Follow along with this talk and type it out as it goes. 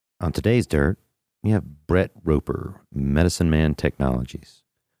On today's Dirt, we have Brett Roper, Medicine Man Technologies.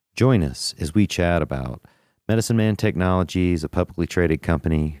 Join us as we chat about Medicine Man Technologies, a publicly traded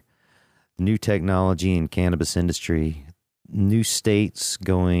company, new technology in cannabis industry, new states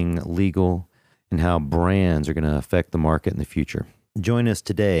going legal, and how brands are going to affect the market in the future. Join us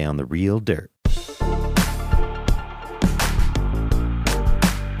today on The Real Dirt.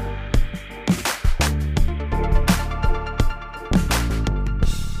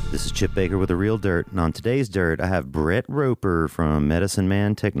 This is Chip Baker with The Real Dirt, and on today's Dirt, I have Brett Roper from Medicine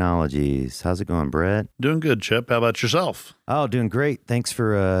Man Technologies. How's it going, Brett? Doing good, Chip. How about yourself? Oh, doing great. Thanks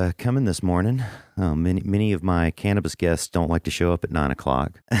for coming this morning. Many of my cannabis guests don't like to show up at 9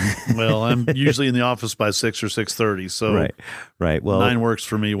 o'clock. Well, I'm usually in the office by 6 or 6:30, so right. Well, 9 works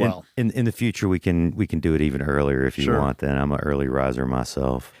for me well. In the future, we can do it even earlier if you Sure. want. Then I'm an early riser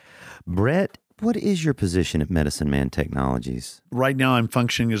myself. Brett, what is your position at Medicine Man Technologies? Right now, I'm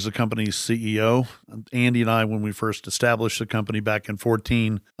functioning as the company's CEO. Andy and I, when we first established the company back in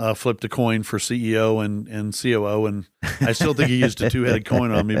 2014, flipped a coin for CEO and COO, and I still think he used a two-headed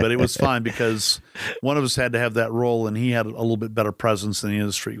coin on me, but it was fine because one of us had to have that role, and he had a little bit better presence in the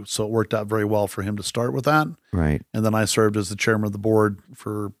industry, so it worked out very well for him to start with that. Right. And then I served as the chairman of the board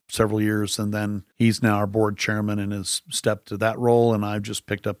for several years, and then he's now our board chairman and has stepped to that role, and I've just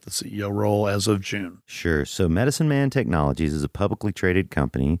picked up the CEO role as of June. Sure. So Medicine Man Technologies is a publicly traded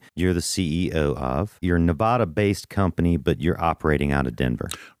company you're the CEO of. You're a Nevada-based company, but you're operating out of Denver.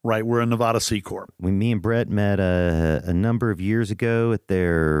 Right. We're a Nevada C Corp. Me and Brett met a number of years ago at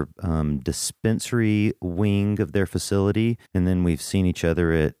their dispensary wing of their facility, and then we've seen each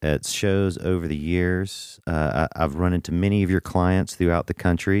other at shows over the years. I've run into many of your clients throughout the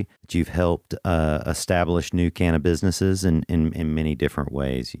country that you've helped establish new cannabis businesses in many different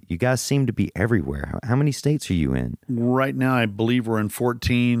ways. You guys seem to be everywhere. How many states are you in? Right now, I believe we're in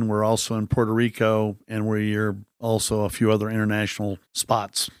 14. We're also in Puerto Rico, and we're also a few other international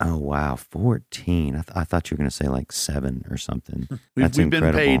spots. Oh, wow. 14. I thought you were going to say like 7 or something. We've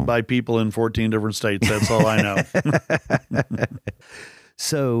been paid by people in 14 different states. That's all I know.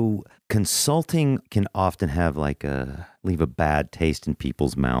 So consulting can often have leave a bad taste in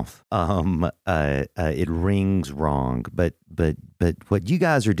people's mouth. It rings wrong, but what you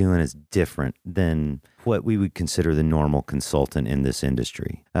guys are doing is different than what we would consider the normal consultant in this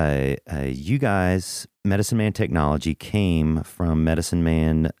industry. You guys, Medicine Man Technology, came from Medicine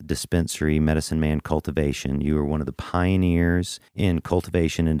Man Dispensary, Medicine Man Cultivation. You were one of the pioneers in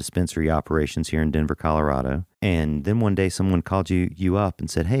cultivation and dispensary operations here in Denver, Colorado. And then one day someone called you up and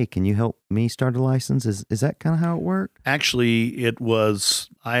said, "Hey, can you help me start a license?" Is that kind of how it worked? Actually,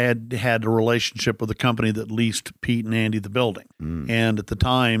 I had a relationship with a company that leased Pete and Andy the building. And at the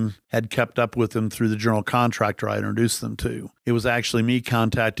time had kept up with them through the general contractor I introduced them to. It was actually me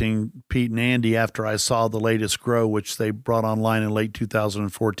contacting Pete and Andy after I saw the latest grow, which they brought online in late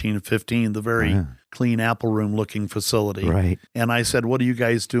 2014 and 15, the very clean apple room looking facility. Right. And I said, "What are you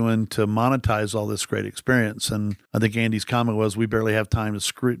guys doing to monetize all this great experience?" And I think Andy's comment was, "We barely have time to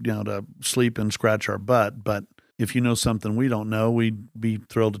sleep and scratch our butt, but if you know something we don't know, we'd be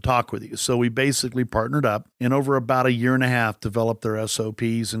thrilled to talk with you." So we basically partnered up and over about a year and a half developed their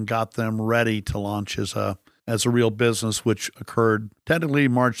SOPs and got them ready to launch as a real business, which occurred technically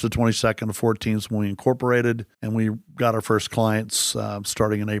March the 22nd of 14 is when we incorporated, and we got our first clients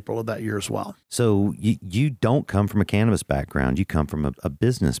starting in April of that year as well. So you don't come from a cannabis background. You come from a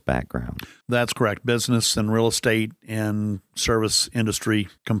business background. That's correct. Business and real estate and service industry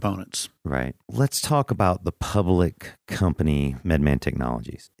components. Right. Let's talk about the public company, MedMan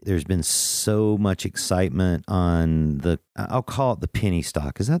Technologies. There's been so much excitement on I'll call it the penny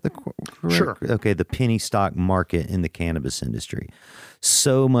stock. Is that the correct? Sure. Okay, the penny stock market in the cannabis industry.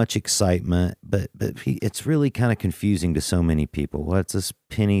 So much excitement, but it's really kind of confusing to so many people. What's this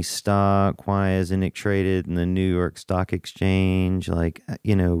penny stock? Why isn't it traded in the New York Stock Exchange?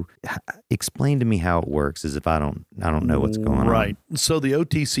 Explain to me how it works, as if I don't know what's going on. Right. So the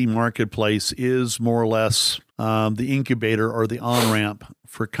OTC marketplace is more or less the incubator or the on-ramp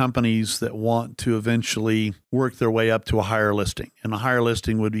for companies that want to eventually work their way up to a higher listing. And a higher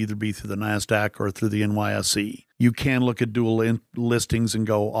listing would either be through the NASDAQ or through the NYSE. You can look at dual listings and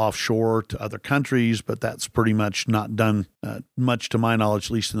go offshore to other countries, but that's pretty much not done much to my knowledge,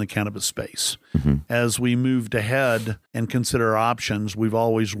 at least in the cannabis space. Mm-hmm. As we moved ahead and consider options, we've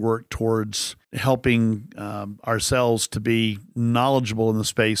always worked towards helping ourselves to be knowledgeable in the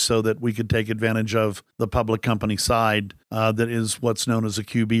space so that we could take advantage of the public company side that is what's known as a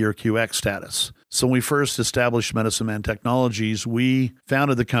QB or QX status. So when we first established Medicine Man Technologies, we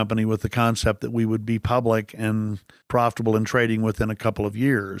founded the company with the concept that we would be public and profitable in trading within a couple of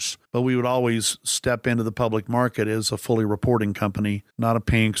years. But we would always step into the public market as a fully reporting company, not a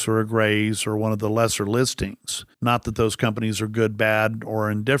Pinks or a Grays or one of the lesser listings. Not that those companies are good, bad,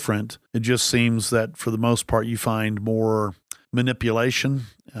 or indifferent. It just seems that for the most part, you find more manipulation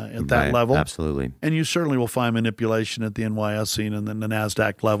at that level. Absolutely. And you certainly will find manipulation at the NYSE and then the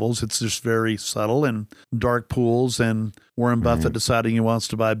NASDAQ levels. It's just very subtle, and dark pools, and Warren Buffett deciding he wants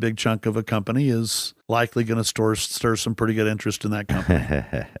to buy a big chunk of a company is likely going to stir some pretty good interest in that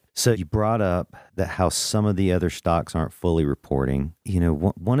company. So you brought up that how some of the other stocks aren't fully reporting. You know,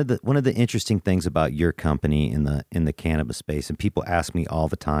 one of the interesting things about your company in the cannabis space, and people ask me all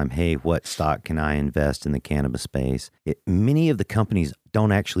the time, "Hey, what stock can I invest in the cannabis space?" Many of the companies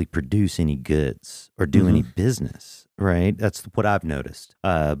don't actually produce any goods or do any business, right? That's what I've noticed.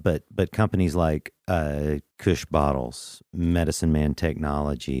 But companies like Kush Bottles, Medicine Man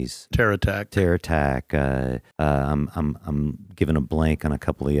Technologies, TerraTech. I'm giving a blank on a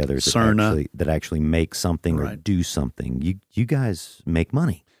couple of the others that actually make something or do something. You guys make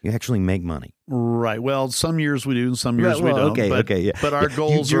money. You actually make money. Right. Well, some years we do and some years we don't. Okay. But our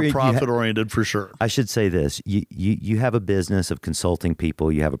goals are profit-oriented for sure. I should say this. You have a business of consulting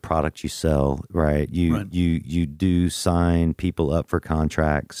people. You have a product you sell, right? You do sign people up for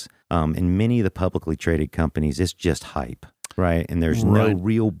contracts. In many of the publicly traded companies, it's just hype, right? And there's no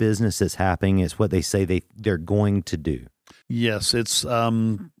real business that's happening. It's what they say they're going to do. Yes, it's a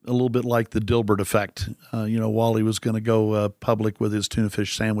little bit like the Dilbert effect. Wally was going to go public with his tuna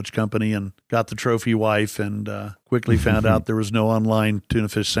fish sandwich company and got the trophy wife, and quickly found out there was no online tuna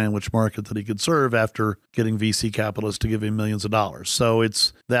fish sandwich market that he could serve after getting VC capitalists to give him millions of dollars. So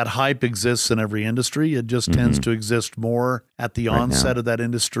it's that hype exists in every industry. It just tends to exist more at the onset of that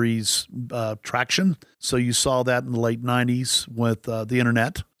industry's traction. So you saw that in the late 90s with the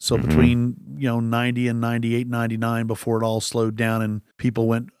internet. So between 90 and 98, 99, before it all slowed down and people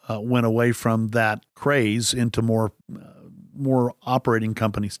went away from that craze into more operating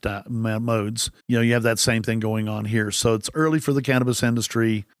company modes, you have that same thing going on here. So it's early for the cannabis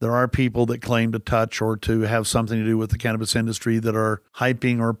industry. There are people that claim to touch or to have something to do with the cannabis industry that are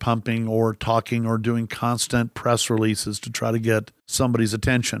hyping or pumping or talking or doing constant press releases to try to get somebody's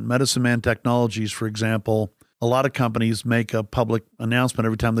attention. Medicine Man Technologies, for example, a lot of companies make a public announcement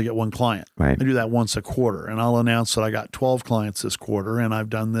every time they get one client. Right. They do that once a quarter, and I'll announce that I got 12 clients this quarter, and I've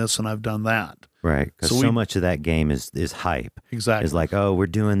done this and I've done that. Right, because so much of that game is hype. Exactly. It's like, oh, we're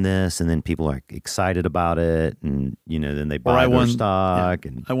doing this, and then people are excited about it, and then they buy their stock.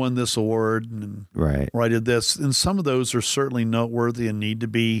 Yeah, and I won this award, and or I did this. And some of those are certainly noteworthy and need to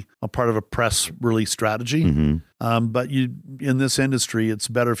be a part of a press release strategy. But in this industry, it's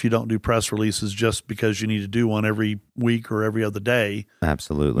better if you don't do press releases just because you need to do one every week or every other day.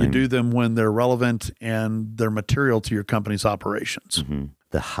 Absolutely. You do them when they're relevant and they're material to your company's operations.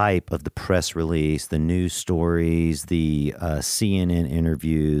 The hype of the press release, the news stories, the CNN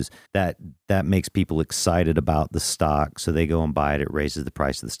interviews, that makes people excited about the stock. So they go and buy it. It raises the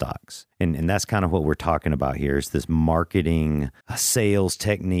price of the stocks. And that's kind of what we're talking about here, is this marketing sales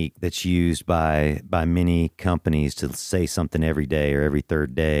technique that's used by many companies to say something every day or every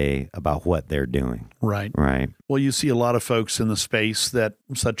third day about what they're doing. Right. Well, you see a lot of folks in the space that,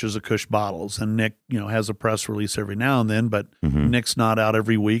 such as a Kush Bottles, and Nick, has a press release every now and then, but Nick's not out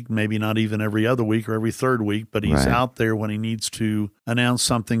every week, maybe not even every other week or every third week, but he's out there when he needs to announce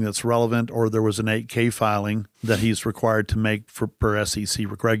something that's relevant, or there was an 8K filing that he's required to make per SEC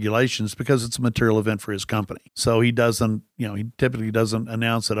regulations because it's a material event for his company. So he doesn't, he typically doesn't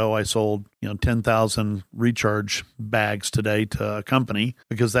announce that, I sold, 10,000 recharge bags today to a company,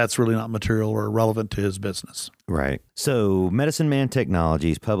 because that's really not material or relevant to his business. Right. So Medicine Man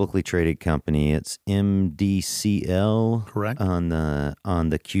Technologies, publicly traded company. It's MDCL. Correct. On the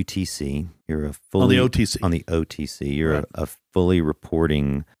QTC. You're a on the OTC. On the OTC. You're a fully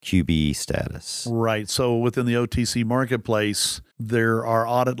reporting QB status. Right. So within the OTC marketplace, there are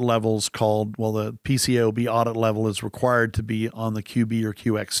audit levels called, the PCAOB audit level is required to be on the QB or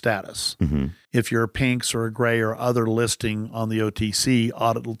QX status. If you're a Pinks or a Gray or other listing on the OTC,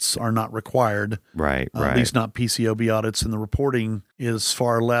 audits are not required. Right. At least not PCAOB audits, and the reporting is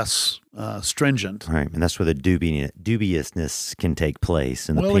far less stringent. Right, and that's where the dubiousness can take place.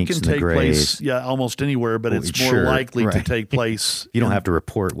 And the it Pinks can and the take Grays. place, almost anywhere, but it's more likely to take place. You don't have to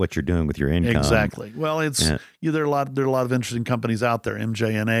report what you're doing with your income. Exactly. Well, it's there are a lot of interesting companies out there,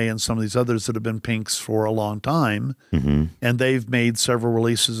 MJNA and some of these others that have been pinks for a long time. And they've made several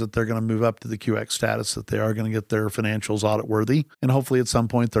releases that they're going to move up to the QX status, that they are going to get their financials audit worthy. And hopefully at some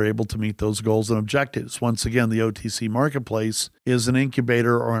point they're able to meet those goals and objectives. Once again, the OTC marketplace is an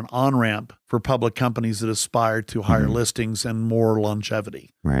incubator or an on-ramp for public companies that aspire to higher listings and more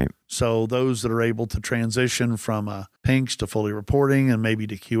longevity. Right. So those that are able to transition from pinks to fully reporting and maybe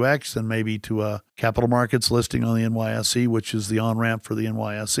to QX and maybe to a capital markets listing on the NYSE, which is the on-ramp for the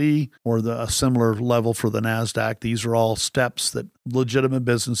NYSE, or a similar level for the NASDAQ. These are all steps that legitimate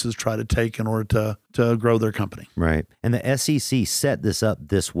businesses try to take in order to grow their company. Right. And the SEC set this up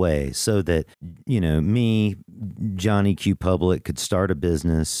this way so that, me, Johnny Q Public, could start a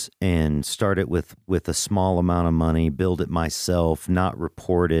business and start it with a small amount of money, build it myself, not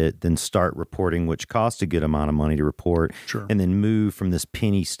report it, then start reporting, which costs a good amount of money to report, and then move from this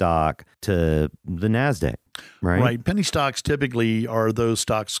penny stock to the NASDAQ. Right. Penny stocks typically are those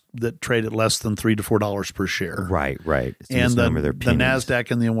stocks that trade at less than $3 to $4 per share. Right. And the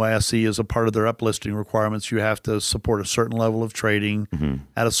NASDAQ and the NYSE, is a part of their uplisting requirements. You have to support a certain level of trading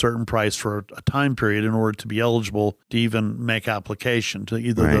at a certain price for a time period in order to be eligible to even make application to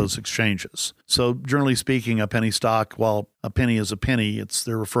either of those exchanges. So generally speaking, a penny stock, while a penny is a penny,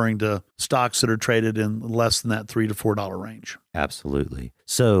 they're referring to stocks that are traded in less than that $3 to $4 range. Absolutely.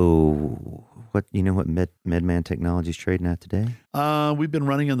 So what MedMan Technology is trading at today? We've been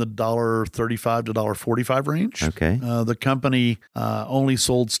running in the $1.35 to $1.45 range. Okay. The company only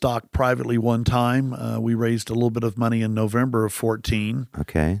sold stock privately one time. We raised a little bit of money in November of 2014.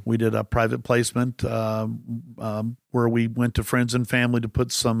 Okay. We did a private placement where we went to friends and family to put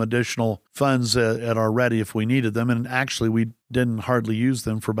some additional funds at our ready if we needed them. And actually, we didn't hardly use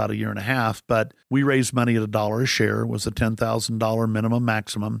them for about a year and a half, but we raised money at $1 a share. It was a $10,000 minimum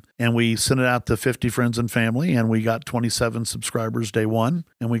maximum. And we sent it out to 50 friends and family, and we got 27 subscribers day one,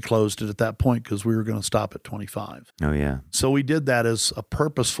 and we closed it at that point because we were going to stop at 25. Oh, yeah. So we did that as a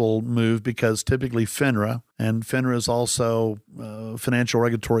purposeful move because typically FINRA, and FINRA is also Financial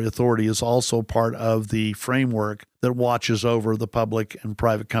Regulatory Authority, is also part of the framework that watches over the public and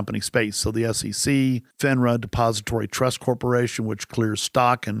private company space. So the SEC, FINRA, Depository Trust Corporation, which clears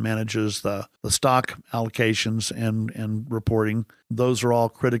stock and manages the stock allocations and reporting, those are all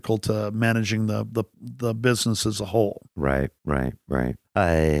critical to managing the business as a whole. Right.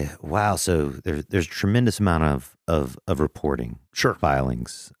 Wow. So there's a tremendous amount of reporting. Sure.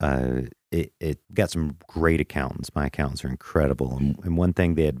 Filings. It got some great accountants. My accountants are incredible. And one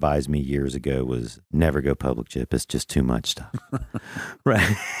thing they advised me years ago was never go public, Chip. It's just too much stuff.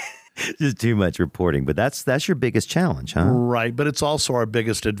 Right. Just too much reporting. But that's your biggest challenge, huh? Right. But it's also our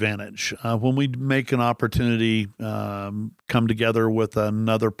biggest advantage. When we make an opportunity come together with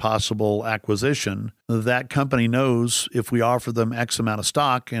another possible acquisition, that company knows if we offer them X amount of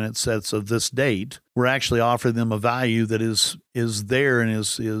stock and it sets of this date, we're actually offering them a value that is there and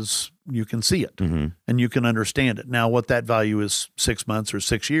is you can see it and you can understand it. Now, what that value is 6 months or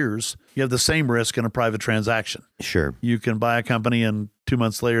 6 years, you have the same risk in a private transaction. Sure. You can buy a company and 2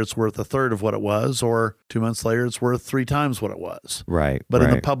 months later it's worth a third of what it was, or 2 months later it's worth 3 times what it was. Right. But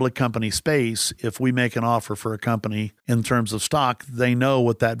in the public company space, if we make an offer for a company in terms of stock, they know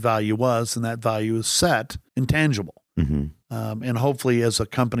what that value was, and that value is set and tangible. And hopefully as a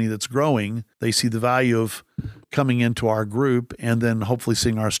company that's growing, they see the value of coming into our group and then hopefully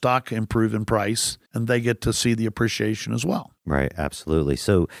seeing our stock improve in price, and they get to see the appreciation as well. Right, absolutely.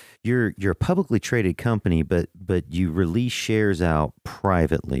 So you're a publicly traded company, but you release shares out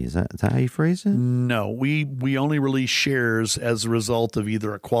privately. Is that how you phrase it? No, we only release shares as a result of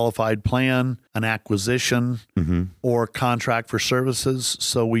either a qualified plan, an acquisition, or a contract for services.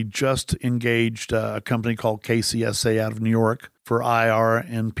 So we just engaged a company called KCSA out of New York for IR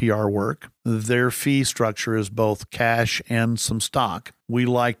and PR work. Their fee structure is both cash and some stock. We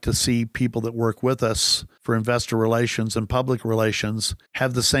like to see people that work with us for investor relations and public relations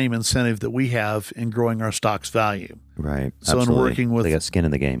have the same incentive that we have in growing our stock's value. Right. So absolutely. in working with... They got skin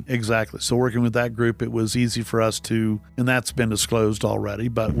in the game. Exactly. So working with that group, it was easy for us to, and that's been disclosed already,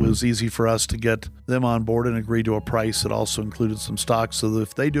 but it was easy for us to get them on board and agree to a price that also included some stock, so that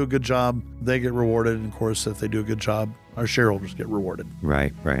if they do a good job, they get rewarded. And of course, if they do a good job, our shareholders get rewarded.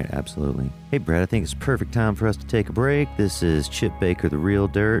 Right. Absolutely. Hey, Brett, I think it's perfect time for us to take a break. This is Chip Baker, The Real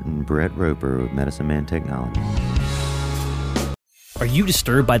Dirt, and Brett Roper with Medicine Man Technology. Are you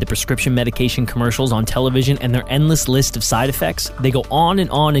disturbed by the prescription medication commercials on television and their endless list of side effects? They go on,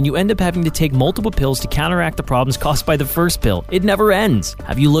 and you end up having to take multiple pills to counteract the problems caused by the first pill. It never ends.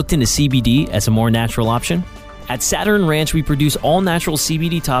 Have you looked into CBD as a more natural option? At Saturn Ranch, we produce all-natural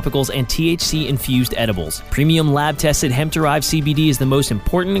CBD topicals and THC-infused edibles. Premium lab-tested hemp-derived CBD is the most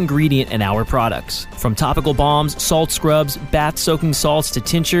important ingredient in our products. From topical balms, salt scrubs, bath-soaking salts to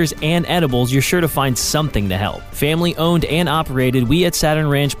tinctures and edibles, you're sure to find something to help. Family-owned and operated, we at Saturn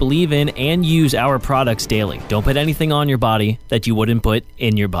Ranch believe in and use our products daily. Don't put anything on your body that you wouldn't put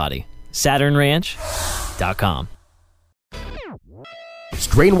in your body. SaturnRanch.com.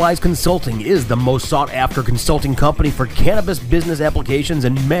 Strainwise Consulting is the most sought-after consulting company for cannabis business applications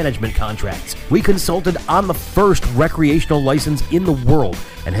and management contracts. We consulted on the first recreational license in the world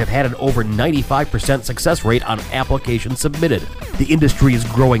and have had an over 95% success rate on applications submitted. The industry is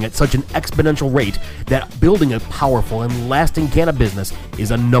growing at such an exponential rate that building a powerful and lasting cannabis business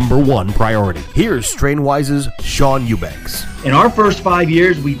is a #1 priority. Here's Strainwise's Sean Eubanks. In our first 5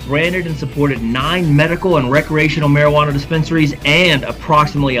 years, we branded and supported 9 medical and recreational marijuana dispensaries and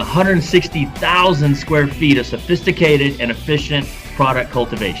approximately 160,000 square feet of sophisticated and efficient product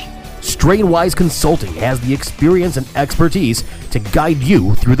cultivation. Strainwise Consulting has the experience and expertise to guide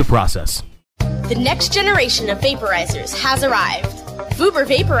you through the process. The next generation of vaporizers has arrived. Vuber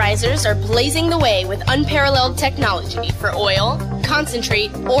vaporizers are blazing the way with unparalleled technology for oil,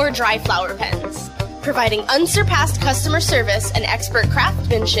 concentrate, or dry flower pens. Providing unsurpassed customer service and expert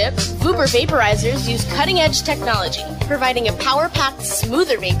craftsmanship, Vuber vaporizers use cutting-edge technology, providing a power-packed,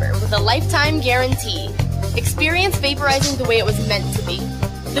 smoother vapor with a lifetime guarantee. Experience vaporizing the way it was meant to be.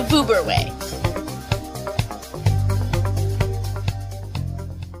 The Vuber way.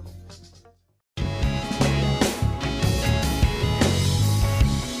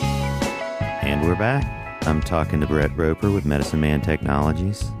 And we're back. I'm talking to Brett Roper with Medicine Man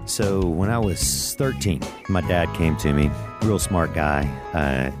Technologies. So when I was 13, my dad came to me, real smart guy,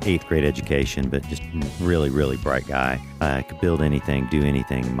 8th grade education, but just really, really bright guy. Could build anything, do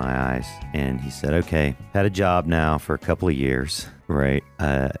anything in my eyes. And he said, okay, had a job now for a couple of years, right?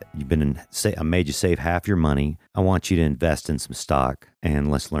 You've been in, I made you save half your money. I want you to invest in some stock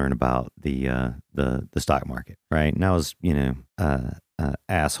and let's learn about the stock market, right? And I was,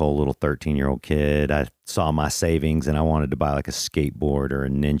 asshole little 13-year-old kid. I saw my savings and I wanted to buy like a skateboard or a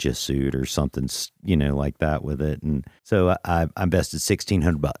ninja suit or something, like that with it. And so I invested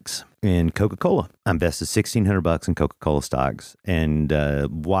 $1,600 in Coca-Cola. I invested $1,600 in Coca-Cola stocks and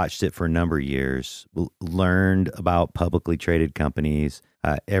watched it for a number of years, learned about publicly traded companies.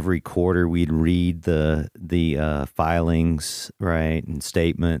 Every quarter we'd read the filings, right, and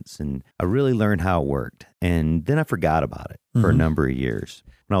statements, and I really learned how it worked. And then I forgot about it for a number of years.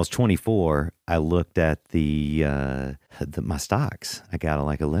 When I was 24, I looked at my stocks. I got a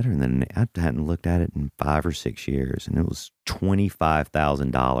letter, and then I hadn't looked at it in 5 or 6 years, and it was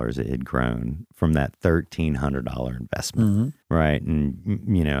 $25,000 it had grown from that $1,300 investment, right?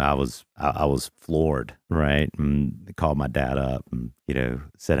 And I was floored, right? And called my dad up and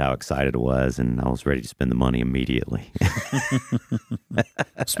said how excited I was, and I was ready to spend the money immediately.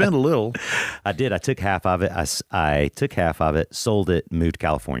 Spend a little. I did. I took half of it. I took half of it, sold it, moved to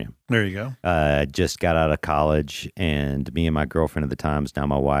California. There you go. Just got out of college, and me and my girlfriend at the time, is now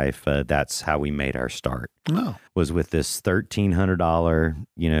my wife, that's how we made our start. Oh. Was with this $1,300,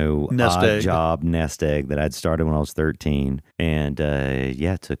 odd job nest egg that I'd started when I was 13. And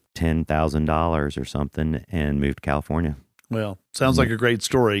took $10,000 or something and moved to California. Well, sounds like a great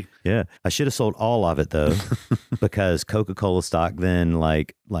story. Yeah. I should have sold all of it though, because Coca-Cola stock then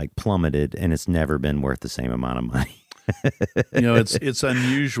like plummeted, and it's never been worth the same amount of money. It's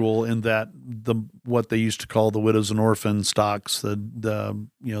unusual in that what they used to call the widows and orphan stocks, the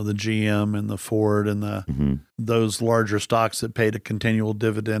GM and the Ford and those larger stocks that paid a continual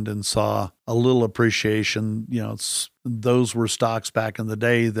dividend and saw a little appreciation. Those were stocks back in the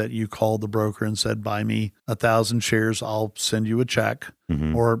day that you called the broker and said, buy me 1,000 shares. I'll send you a check,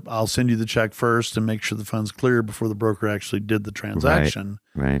 or I'll send you the check first and make sure the fund's clear before the broker actually did the transaction.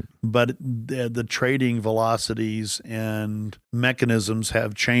 Right. But the trading velocities and mechanisms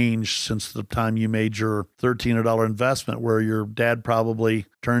have changed since the time you made your $1,300 investment, where your dad probably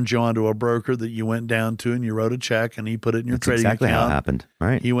turned you onto a broker that you went down to and you wrote a check and he put it in your trading exactly account. How it happened.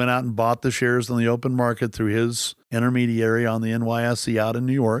 Right. He went out and bought the shares on the open market through his intermediary on the NYSE out in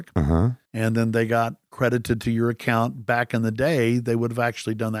New York. And then they got credited to your account. Back in the day, they would have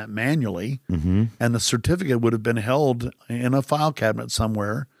actually done that manually. And the certificate would have been held in a file cabinet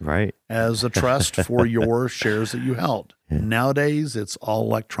somewhere, right, as a trust for your shares that you held. Nowadays, it's all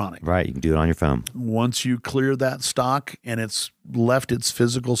electronic. Right. You can do it on your phone. Once you clear that stock and it's left its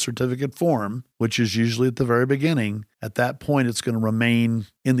physical certificate form, which is usually at the very beginning, at that point it's going to remain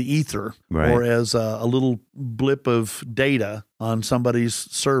in the ether or as a little blip of data on somebody's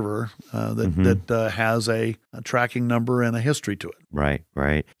server that has a tracking number and a history to it. Right.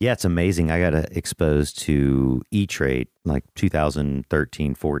 Yeah, it's amazing. I got exposed to E-Trade like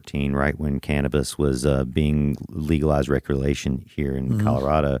 2013, 14, right when cannabis was being legalized recreation here in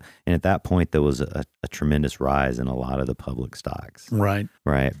Colorado. And at that point, there was a tremendous rise in a lot of the public stocks. Right.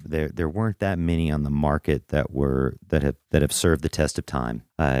 There weren't that many on the market that have served the test of time.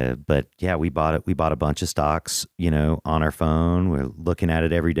 But yeah, we bought it. We bought a bunch of stocks, on our phone. We're looking at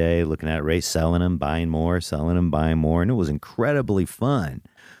it every day, looking at rates, selling them, buying more, selling them, buying more. And it was incredibly fun.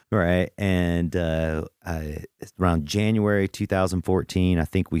 Right. And around January 2014, I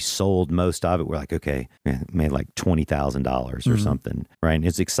think we sold most of it. We're like, okay, made like $20,000 or something. Right. And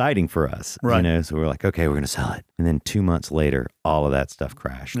it's exciting for us. Right. So we're like, okay, we're going to sell it. And then 2 months later, all of that stuff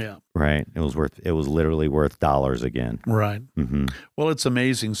crashed. Yeah. Right. It was literally worth dollars again. Right. Mm-hmm. Well, it's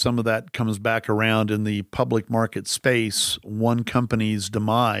amazing. Some of that comes back around in the public market space. One company's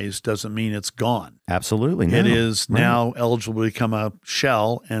demise doesn't mean it's gone. Absolutely. No. It is now eligible to become a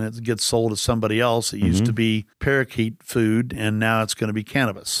shell, and it gets sold to somebody else. It used to be parakeet food, and now it's going to be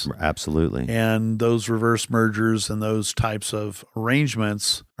cannabis. Absolutely. And those reverse mergers and those types of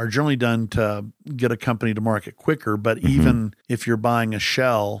arrangements are generally done to get a company to market quicker. But even if you're buying a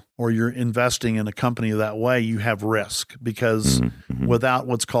shell or you're investing in a company that way, you have risk because without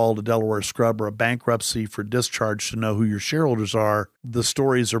what's called a Delaware scrub or a bankruptcy for discharge to know who your shareholders are, the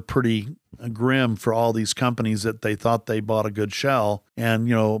stories are pretty grim for all these companies that they thought they bought a good shell.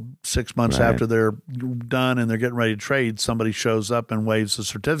 And, 6 months after they're done and they're getting ready to trade, somebody shows up and waves a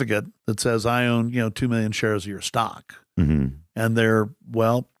certificate that says, I own, 2 million shares of your stock. And they're,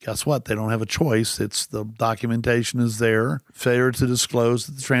 well, guess what? They don't have a choice. It's the documentation is there. Failure to disclose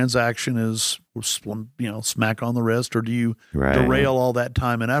that the transaction is, smack on the wrist, or do you derail all that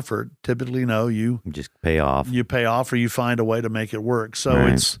time and effort? Typically, no, you just pay off. You pay off or you find a way to make it work. So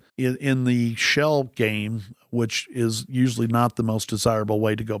it's in the shell game, which is usually not the most desirable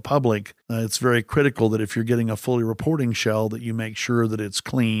way to go public. It's very critical that if you're getting a fully reporting shell, that you make sure that it's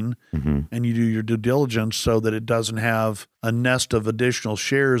clean and you do your due diligence so that it doesn't have a nest of additional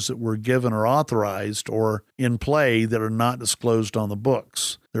shares that were given or authorized or in play that are not disclosed on the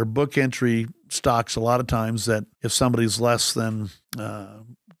books. There are book entry stocks a lot of times that if somebody's less than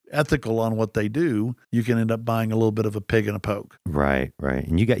ethical on what they do, you can end up buying a little bit of a pig in a poke. Right.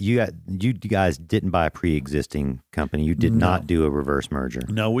 And you guys didn't buy a pre-existing company. You did not do a reverse merger.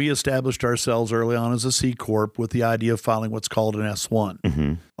 No, we established ourselves early on as a C Corp with the idea of filing what's called an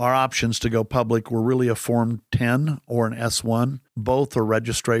S1. Our options to go public were really a Form 10 or an S1. Both are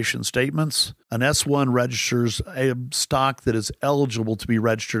registration statements. An S1 registers a stock that is eligible to be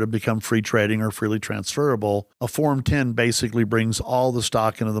registered to become free trading or freely transferable. A Form 10 basically brings all the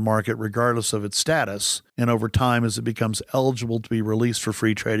stock into the market regardless of its status. And over time, as it becomes eligible to be released for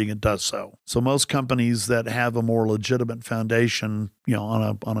free trading, it does so. So most companies that have a more legitimate foundation,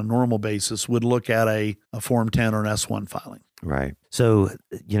 on a normal basis would look at a Form 10 or an S1 filing. Right. So,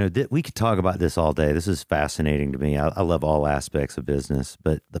 we could talk about this all day. This is fascinating to me. I love all aspects of business,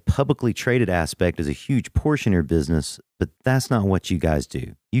 but the publicly traded aspect is a huge portion of your business, but that's not what you guys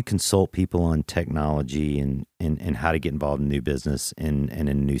do. You consult people on technology and how to get involved in new business and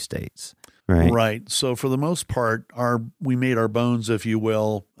in new states. Right. So for the most part, we made our bones, if you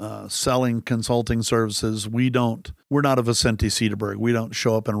will, selling consulting services. We're not a Vicente Sederberg. We don't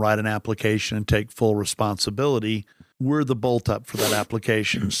show up and write an application and take full responsibility. We're the bolt up for that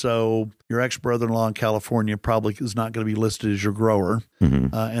application. So your ex-brother-in-law in California probably is not going to be listed as your grower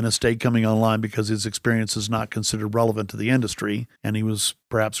in a state coming online because his experience is not considered relevant to the industry, and he was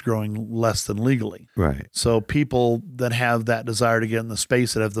perhaps growing less than legally. Right. So people that have that desire to get in the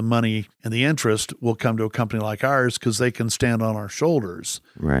space, that have the money and the interest, will come to a company like ours because they can stand on our shoulders.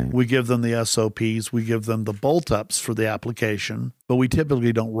 Right. We give them the SOPs. We give them the bolt-ups for the application, but we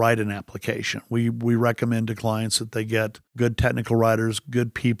typically don't write an application. We recommend to clients that they get good technical writers,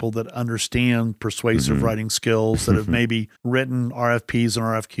 good people that understand persuasive writing skills, that have maybe written RFPs and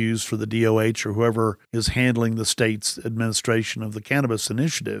RFQs for the DOH or whoever is handling the state's administration of the cannabis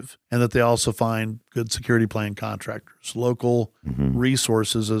initiative, and that they also find good security plan contractors, local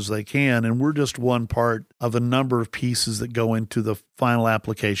resources as they can. And we're just one part of a number of pieces that go into the final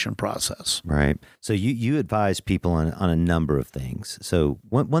application process. Right. So you advise people on a number of things. So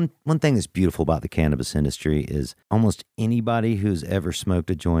one thing that's beautiful about the cannabis industry is almost anybody who's ever smoked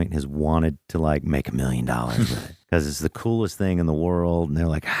a joint has wanted to make $1 million with it. Because it's the coolest thing in the world. And they're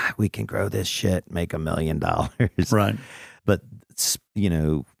like, we can grow this shit, make $1 million. Right. But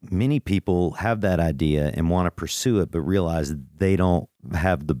many people have that idea and want to pursue it, but realize they don't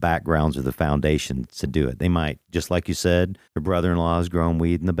have the backgrounds or the foundations to do it. They might, just like you said, their brother-in-law is growing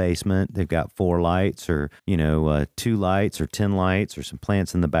weed in the basement. They've got 4 lights or, 2 lights or 10 lights or some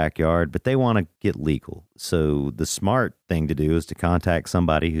plants in the backyard, but they want to get legal. So the smart thing to do is to contact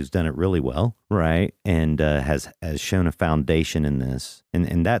somebody who's done it really well, right? And has shown a foundation in this.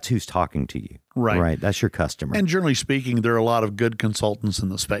 And that's who's talking to you. Right. That's your customer. And generally speaking, there are a lot of good consultants in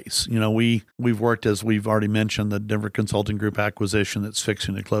the space. We've worked, as we've already mentioned, the Denver Consulting Group acquisition that's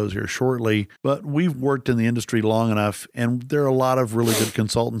fixing to close here shortly. But we've worked in the industry long enough, and there are a lot of really good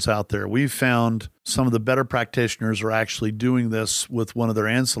consultants out there. We've found some of the better practitioners are actually doing this with one of their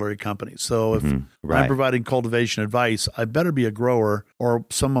ancillary companies. So if I'm providing cultivation advice, I better be a grower, or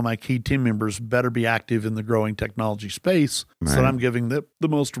some of my key team members better be active in the growing technology space, so that I'm giving the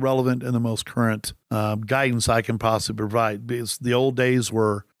most relevant and the most current guidance I can possibly provide. Because the old days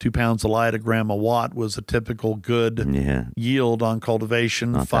were 2 pounds a light, a gram a watt was a typical good yield on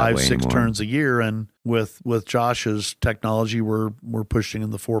cultivation, Not 5-6 anymore. turns a year. And with Josh's technology, we're pushing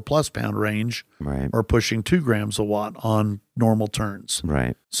in the 4+ pound range, or pushing 2 grams a watt on normal turns.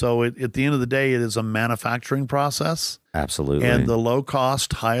 Right. So at the end of the day, it is a manufacturing process. Absolutely. And the low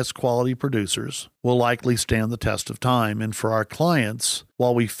cost, highest quality producers will likely stand the test of time. And for our clients,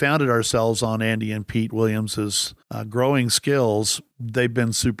 while we founded ourselves on Andy and Pete Williams's growing skills, they've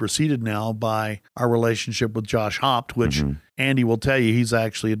been superseded now by our relationship with Josh Hopt, which Andy will tell you he's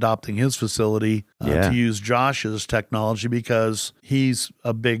actually adopting his facility to use Josh's technology because he's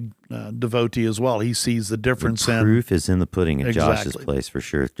a big devotee as well. He sees the difference. The proof is in the pudding at Josh's Exactly. place for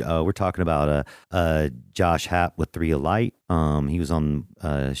sure. We're talking about Josh Happ with 3 Alight. He was on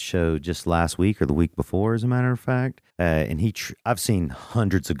a show just last week or the week before, as a matter of fact. And I've seen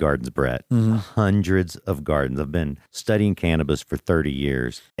hundreds of gardens, Brett, hundreds of gardens. I've been studying cannabis for 30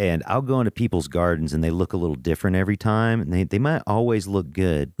 years, and I'll go into people's gardens and they look a little different every time. And they might always look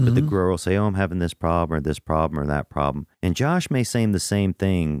good, but the grower will say, oh, I'm having this problem or that problem. And Josh may say the same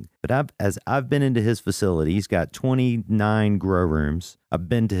thing, but as I've been into his facility, he's got 29 grow rooms. I've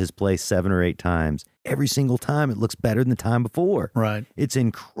been to his place 7 or 8 times. Every single time it looks better than the time before. Right. It's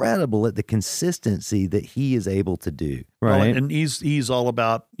incredible at the consistency that he is able to do. Well, Right. and he's all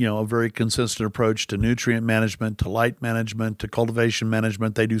about, a very consistent approach to nutrient management, to light management, to cultivation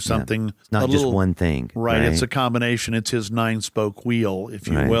management. They do something It's not just one thing. Right. It's a combination. It's his 9-spoke wheel, if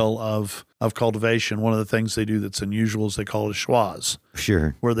you will, of cultivation. One of the things they do that's unusual is they call it a schwaz,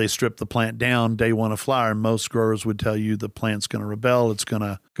 Sure. where they strip the plant down day one of flower. Most growers would tell you the plant's going to rebel. It's going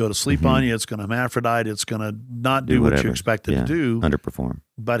to go to sleep on you. It's going to hermaphrodite. It's going to not do what you whatever. expect it to do. Underperform.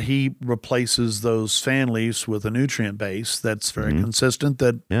 But he replaces those fan leaves with a nutrient base that's very consistent,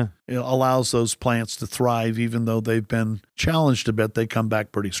 that allows those plants to thrive. Even though they've been challenged a bit, they come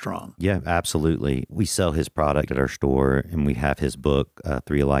back pretty strong. Yeah, absolutely. We sell his product at our store, and we have his book,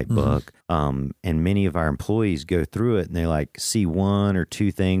 3 Alight book. And many of our employees go through it, and they see 1 or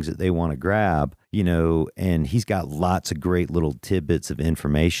 2 things that they want to grab, and he's got lots of great little tidbits of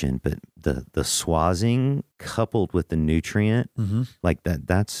information. But the swazing coupled with the nutrient,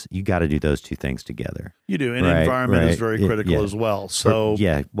 that's you got to do those 2 things together. You do. And environment is very critical as well. So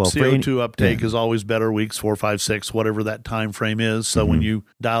CO2 uptake is always better weeks 4, 5, 6, whatever that time frame is. So when you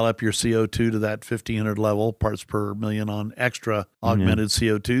dial up your CO2 to that 1,500 level, parts per million on extra augmented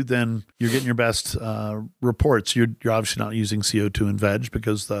CO2, then you're getting your best reports. You're obviously not using CO2 in veg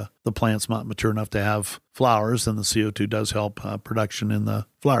because the plant's not mature enough to have flowers, and the CO2 does help production in the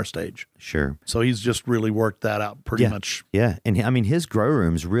flower stage. Sure. So he's just really worked that out pretty much. Yeah. And I mean, his grow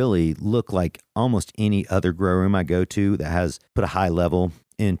rooms really look like almost any other grow room I go to that has put a high level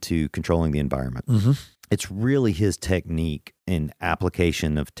into controlling the environment. It's really his technique and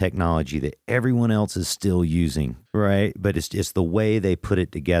application of technology that everyone else is still using, right? But it's just the way they put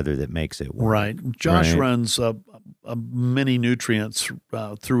it together that makes it work. Right. Josh runs many nutrients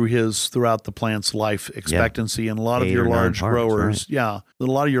throughout the plant's life expectancy, and a lot of your large growers, a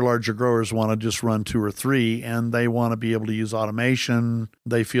lot of your larger growers want to just run 2 or 3, and they want to be able to use automation.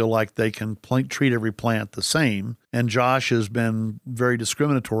 They feel like they can treat every plant the same. And Josh has been very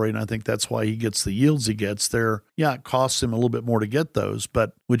discriminatory, and I think that's why he gets the yields he gets. It costs him a little bit more to get those,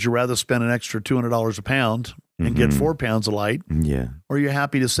 but would you rather spend an extra $200 a pound and get 4 pounds of light? Yeah. Or are you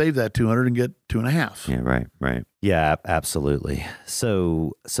happy to save that 200 and get 2.5? Yeah, right. Yeah, absolutely.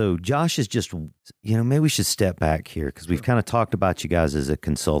 So Josh is just, maybe we should step back here because we've kind of talked about you guys as a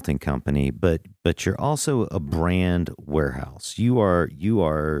consulting company, but you're also a brand warehouse. You are,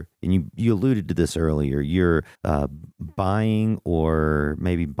 and you alluded to this earlier. You're buying, or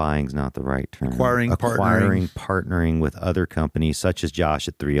maybe buying's not the right term. Partnering with other companies such as Josh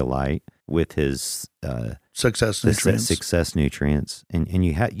at 3Alight with his Success Nutrients. and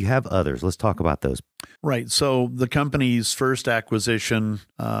you have others. Let's talk about those. Right. So the company's first acquisition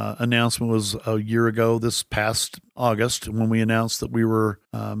announcement was a year ago, this past August, when we announced that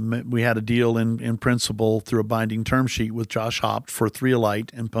we had a deal in principle through a binding term sheet with Josh Haupt for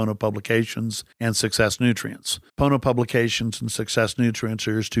 3Alight and Pono Publications and Success Nutrients. Pono Publications and Success Nutrients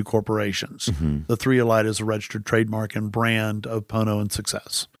are his two corporations. The 3Alight is a registered trademark and brand of Pono and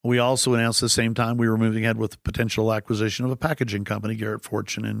Success. We also announced at the same time we were moving ahead with the potential acquisition of a packaging company, Garrett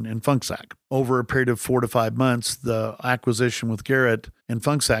Fortune and Funksack. Over a period of 4 to 5 months, the acquisition with Garrett and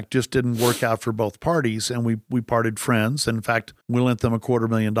Funksack just didn't work out for both parties, and we parted friends. In fact, we lent them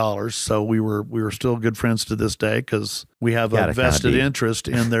 $250,000, so we were still good friends to this day because we have a vested interest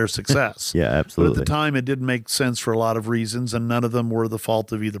in their success. Yeah, absolutely. But at the time, it didn't make sense for a lot of reasons, and none of them were the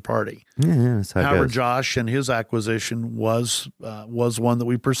fault of either party. Yeah, that's how it However, goes. Josh and his acquisition was one that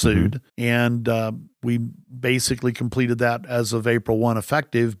we pursued, and we basically completed that as of April 1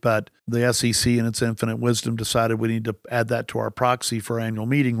 effective, but the SEC in its infinite wisdom decided we need to add that to our proxy for our annual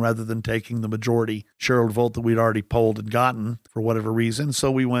meeting rather than taking the majority shareholder vote that we'd already polled and gotten for whatever reason.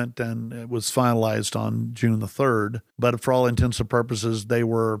 So we went and it was finalized on June the 3rd. But for all intents and purposes, they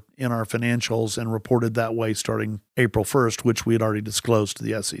were in our financials and reported that way starting April 1st, which we had already disclosed to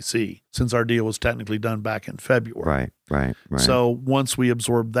the SEC since our deal was technically done back in February. Right. So once we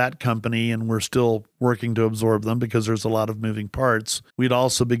absorbed that company, and we're still working to absorb them because there's a lot of moving parts, we'd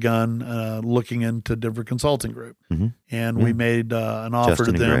also begun looking into different consulting group. And we made an offer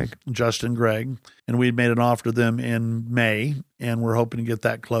to them, Justin and Greg, and we'd made an offer to them in May, and we're hoping to get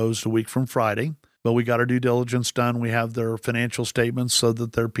that closed a week from Friday. But we got our due diligence done. We have their financial statements so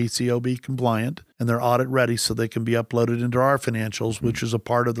that they're PCOB compliant and they're audit ready so they can be uploaded into our financials, which is a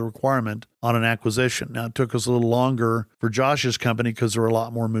part of the requirement on an acquisition. Now, it took us a little longer for Josh's company because there were a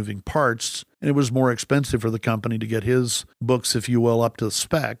lot more moving parts, and it was more expensive for the company to get his books, if you will, up to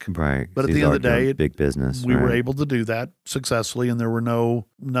spec. Right. But at the end of the day, big business. We were able to do that successfully, and there were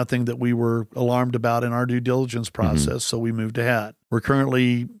nothing that we were alarmed about in our due diligence process, so we moved ahead. We're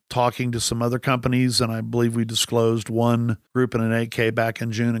currently talking to some other companies, and I believe we disclosed one group in an 8K back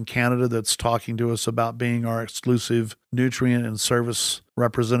in June in Canada that's talking to us about being our exclusive nutrient and service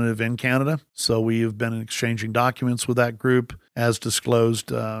representative in Canada. So we have been exchanging documents with that group as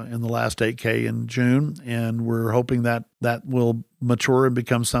disclosed in the last 8K in June, and we're hoping that will mature and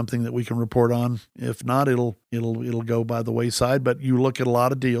become something that we can report on. If not, it'll go by the wayside. But you look at a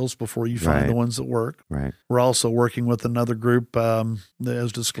lot of deals before you find the ones that work. Right. We're also working with another group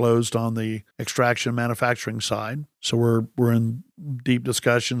as disclosed on the extraction manufacturing side. So we're in deep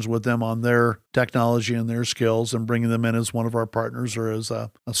discussions with them on their technology and their skills, and bringing them in as one of our partners or as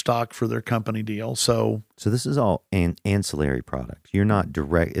a stock for their company deal. So this is all ancillary products. You're not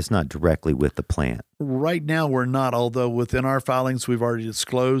direct. It's not directly with the plant. Right now, we're not, although within our filings, we've already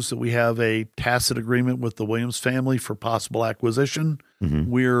disclosed that we have a tacit agreement with the Williams family for possible acquisition.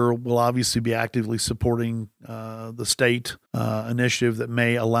 We'll obviously be actively supporting the state initiative that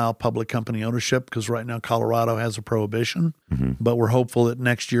may allow public company ownership, because right now Colorado has a prohibition. But we're hopeful that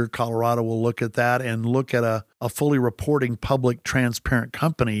next year Colorado will look at that and look at a fully reporting public transparent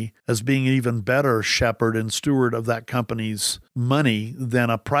company as being an even better shepherd and steward of that company's money than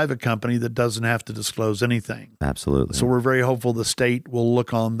a private company that doesn't have to disclose anything. Absolutely. So we're very hopeful the state will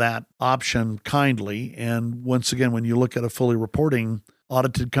look on that option kindly. And once again, when you look at a fully reporting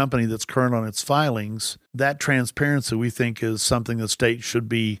audited company that's current on its filings, that transparency we think is something the state should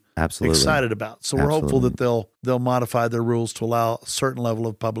be excited about. So we're hopeful that they'll modify their rules to allow a certain level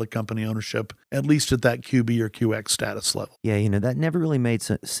of public company ownership, at least at that QB or QX status level. Yeah, that never really made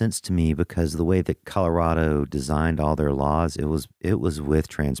sense to me, because the way that Colorado designed all their laws, it was with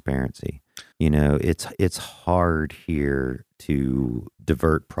transparency. It's hard here to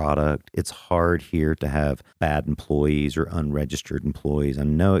divert product. It's hard here to have bad employees or unregistered employees. I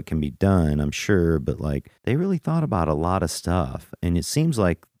know it can be done, I'm sure, but they really thought about a lot of stuff. And it seems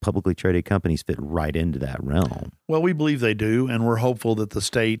like publicly traded companies fit right into that realm. Well, we believe they do, and we're hopeful that the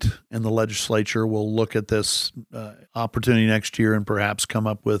state and the legislature will look at this opportunity next year and perhaps come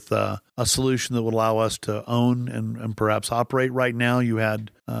up with a solution that would allow us to own and perhaps operate. Right now, you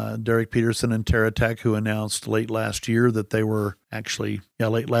had Derek Peterson and TerraTech, who announced late last year that they were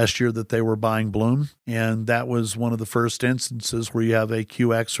buying Bloom. And that was one of the first instances where you have a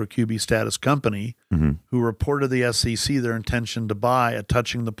QX or QB status company who reported to the SEC their intention to buy a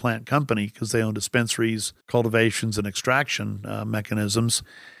touching the plant company because they own dispensaries, cultivations, and extraction mechanisms.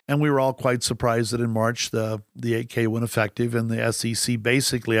 And we were all quite surprised that in March the 8K went effective, and the SEC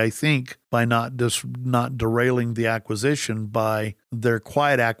basically, I think, by not derailing the acquisition, by their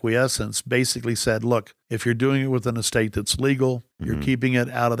quiet acquiescence, basically said, look, if you're doing it with an estate that's legal, you're keeping it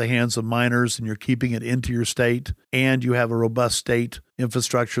out of the hands of minors, and you're keeping it into your state, and you have a robust state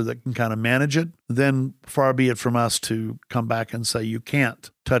infrastructure that can kind of manage it, then far be it from us to come back and say you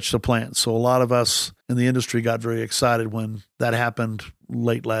can't touch the plant. So a lot of us in the industry got very excited when that happened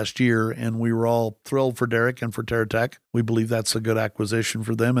late last year, and we were all thrilled for Derek and for TerraTech. We believe that's a good acquisition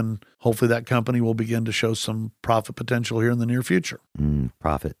for them, and hopefully that company will begin to show some profit potential here in the near future.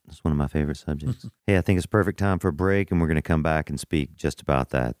 Profit is one of my favorite subjects. Hey, I think it's perfect time for a break, and we're going to come back and speak just about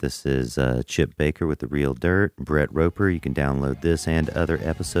that. This is Chip Baker with The Real Dirt, Brett Roper. You can download this and other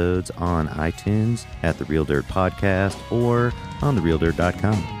episodes on iTunes at The Real Dirt Podcast or on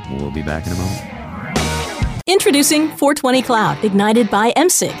therealdirt.com. We'll be back in a moment. Introducing 420 Cloud, ignited by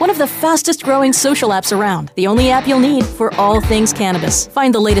MSIG, one of the fastest growing social apps around. The only app you'll need for all things cannabis.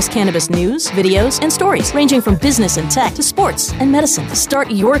 Find the latest cannabis news, videos, and stories, ranging from business and tech to sports and medicine. Start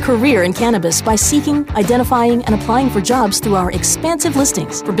your career in cannabis by seeking, identifying, and applying for jobs through our expansive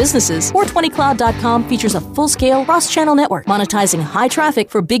listings. For businesses, 420cloud.com features a full-scale cross-channel network, monetizing high traffic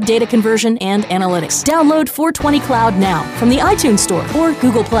for big data conversion and analytics. Download 420 Cloud now from the iTunes Store or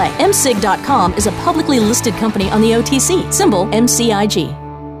Google Play. MSIG.com is a publicly listed company on the OTC, symbol MCIG.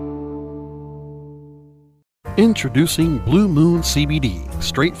 Introducing Blue Moon CBD,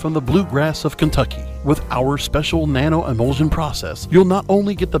 straight from the bluegrass of Kentucky. With our special nano emulsion process, you'll not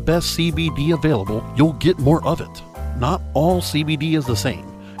only get the best CBD available, you'll get more of it. Not all CBD is the same.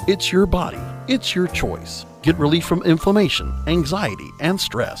 It's your body. It's your choice. Get relief from inflammation, anxiety, and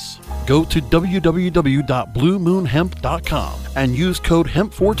stress. Go to www.bluemoonhemp.com and use code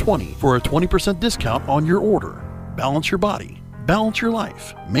HEMP420 for a 20% discount on your order. Balance your body. Balance your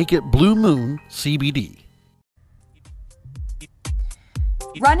life. Make it Blue Moon CBD.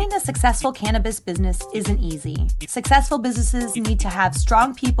 Running a successful cannabis business isn't easy. Successful businesses need to have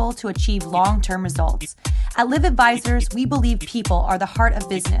strong people to achieve long-term results. At Live Advisors, we believe people are the heart of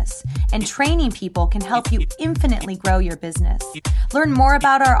business, and training people can help you infinitely grow your business. Learn more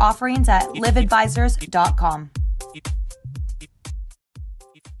about our offerings at liveadvisors.com.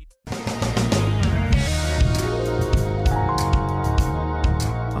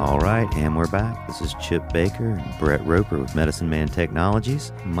 All right, and we're back. This is Chip Baker and Brett Roper with Medicine Man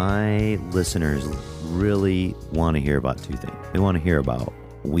Technologies. My listeners really want to hear about two things. They want to hear about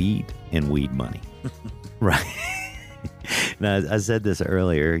weed and weed money. Right. Now, I said this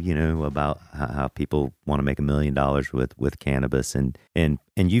earlier, about how people want to make $1 million with cannabis, and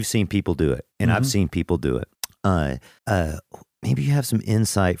you've seen people do it, and I've seen people do it. Maybe you have some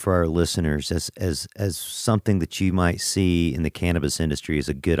insight for our listeners as something that you might see in the cannabis industry as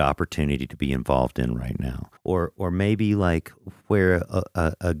a good opportunity to be involved in right now, or maybe like where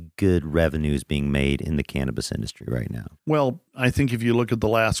a good revenue is being made in the cannabis industry right now. Well, I think if you look at the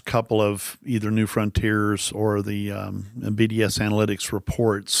last couple of either New Frontiers or the BDS Analytics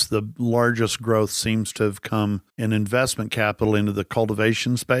reports, the largest growth seems to have come in investment capital into the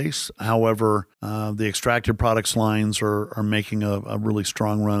cultivation space. However, the extracted products lines are making a really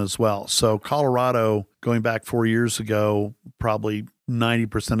strong run as well. So Colorado, going back 4 years ago, probably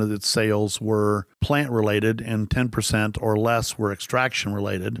 90% of its sales were plant related and 10% or less were extraction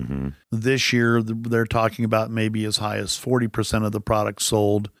related. Mm-hmm. This year, they're talking about maybe as high as 40% of the product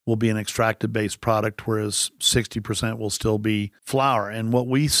sold will be an extracted based product, whereas 60% will still be flower. And what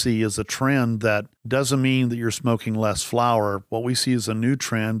we see is a trend that doesn't mean that you're smoking less flower. What we see is a new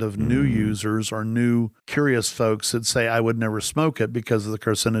trend of new users or new curious folks that say, I would never smoke it because of the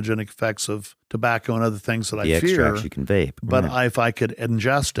carcinogenic effects of tobacco and other things that I fear. The extracts you can vape. But if I could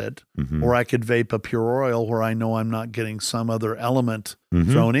ingest it, or I could vape a pure oil where I know I'm not getting some other element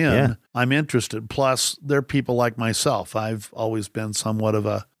thrown in, I'm interested. Plus, there are people like myself. I've always been somewhat of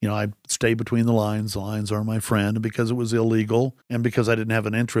a, I stay between the lines. The lines are my friend. And because it was illegal and because I didn't have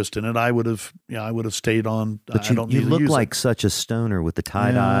an interest in it, I would have stayed on. But I don't you need look to use like it. such a stoner with the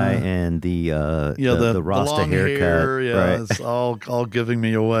tie dye and the Rasta long haircut. hair, right? It's all giving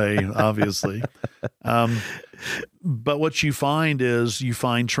me away, obviously. But what you find is you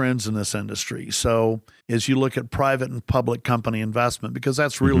find trends in this industry. So as you look at private and public company investment, because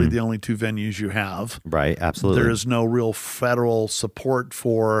that's really the only two venues you have. Right, absolutely. There is no real federal support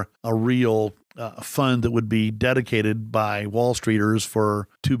for a real fund that would be dedicated by Wall Streeters for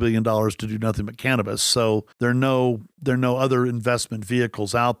 $2 billion to do nothing but cannabis. So there are no other investment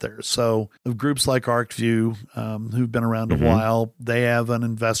vehicles out there. So groups like ArcView, who've been around a while, they have an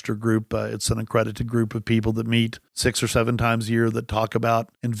investor group. It's an accredited group of people that meet 6 or 7 times a year that talk about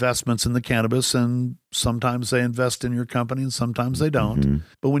investments in the cannabis, and sometimes they invest in your company and sometimes they don't.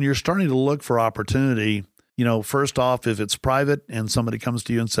 But when you're starting to look for opportunity, first off, if it's private and somebody comes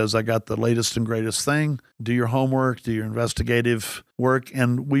to you and says, I got the latest and greatest thing, do your homework, do your investigative work.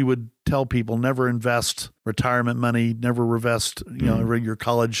 And we would tell people never invest retirement money, never invest, your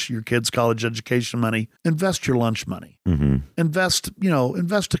kids' college education money, invest your lunch money, invest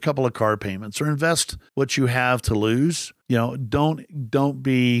a couple of car payments or invest what you have to lose. Don't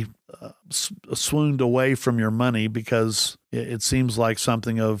be swooned away from your money because it seems like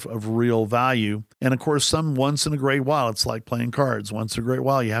something of real value. And of course, once in a great while, it's like playing cards. Once in a great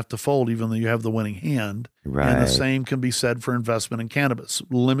while, you have to fold even though you have the winning hand. Right. And the same can be said for investment in cannabis.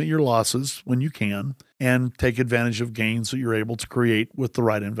 Limit your losses when you can and take advantage of gains that you're able to create with the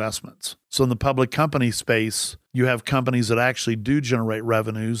right investments. So in the public company space, you have companies that actually do generate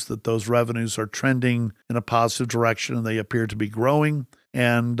revenues, that those revenues are trending in a positive direction and they appear to be growing.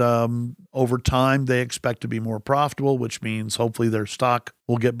 And over time, they expect to be more profitable, which means hopefully their stock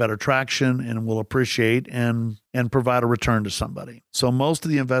will get better traction and will appreciate and provide a return to somebody. So most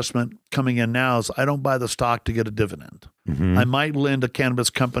of the investment coming in now is I don't buy the stock to get a dividend. I might lend a cannabis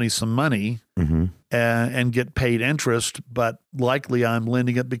company some money and get paid interest, but likely I'm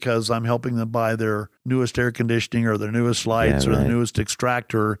lending it because I'm helping them buy their newest air conditioning or their newest lights or the newest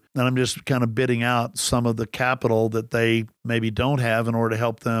extractor. And I'm just kind of bidding out some of the capital that they maybe don't have in order to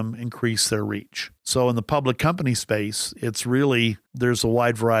help them increase their reach. So in the public company space, it's really, there's a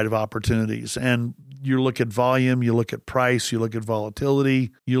wide variety of opportunities. And you look at volume, you look at price, you look at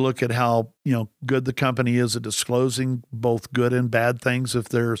volatility, you look at how, good the company is at disclosing both good and bad things if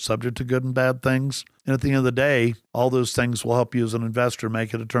they're subject to good and bad things. And at the end of the day, all those things will help you as an investor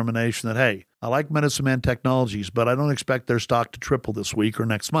make a determination that, hey, I like Medicine Man Technologies, but I don't expect their stock to triple this week or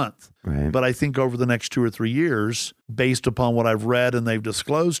next month. Right. But I think over the next 2 or 3 years, based upon what I've read and they've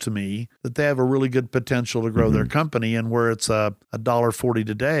disclosed to me, that they have a really good potential to grow their company. And where it's $1.40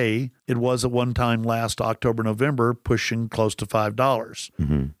 today, it was at one time last October, November, pushing close to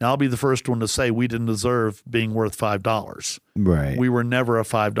 $5. Now, I'll be the first one to say we didn't deserve being worth $5. Right. We were never a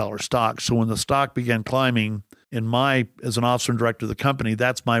 $5 stock. So when the stock began climbing, as an officer and director of the company,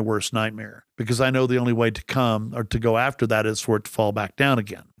 that's my worst nightmare because I know the only way to come or to go after that is for it to fall back down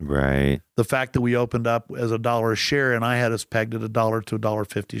again. Right. The fact that we opened up as $1 a share and I had us pegged at $1 to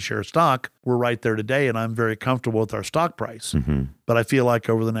 $1.50 share stock, we're right there today, and I'm very comfortable with our stock price. But I feel like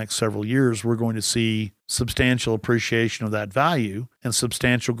over the next several years, we're going to see substantial appreciation of that value and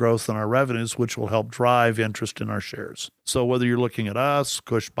substantial growth in our revenues, which will help drive interest in our shares. So whether you're looking at us,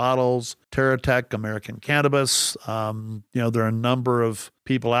 Kush Bottles, TerraTech, American Cannabis, there are a number of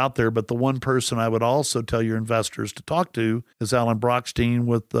people out there, but the one person I would also tell your investors to talk to is Alan Brockstein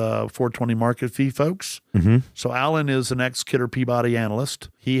with 420 Market Fee folks. So Alan is an ex-Kidder Peabody analyst.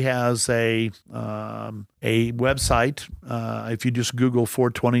 He has a website. If you just Google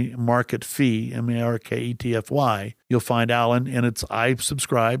 420 Market Fee, MARKETFY, you'll find Alan, and I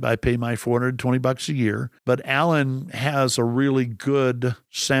subscribe. I pay my $420 a year, but Alan has a really good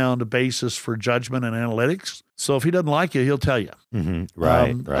sound basis for judgment and analytics. So if he doesn't like you, he'll tell you.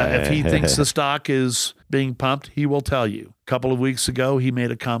 Right. If he thinks the stock is being pumped, he will tell you. A couple of weeks ago, he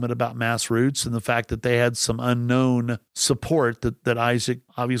made a comment about Mass Roots and the fact that they had some unknown support that Isaac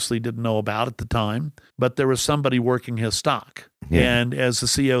obviously didn't know about at the time, but there was somebody working his stock. And as the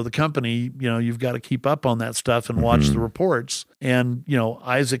CEO of the company, you've got to keep up on that stuff and watch the reports. And,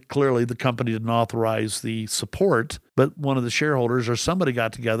 Isaac, clearly the company didn't authorize the support, but one of the shareholders or somebody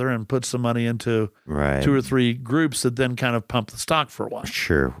got together and put some money into 2 or 3 groups that then kind of pumped the stock for a while.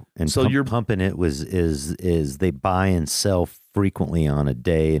 Sure. And so you're pumping it is they buy and sell frequently on a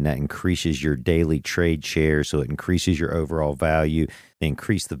day, and that increases your daily trade share, so it increases your overall value. They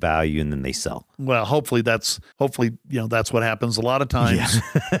increase the value, and then they sell. Well, hopefully that's what happens. A lot of times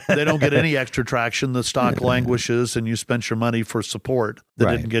they don't get any extra traction. The stock languishes, and you spent your money for support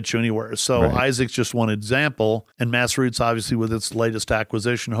that didn't get you anywhere. So Isaac's just one example, and Massroots, obviously, with its latest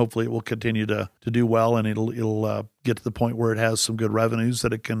acquisition, hopefully it will continue to do well, and it'll get to the point where it has some good revenues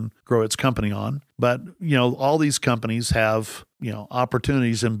that it can grow its company on. But, all these companies have,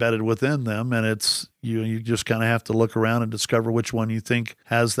 opportunities embedded within them, and it's, you just kind of have to look around and discover which one you think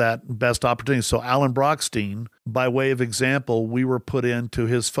has that best opportunity. So Alan Brochstein, by way of example, we were put into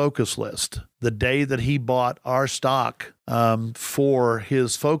his focus list. The day that he bought our stock for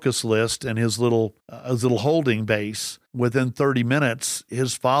his focus list and his little holding base, within 30 minutes,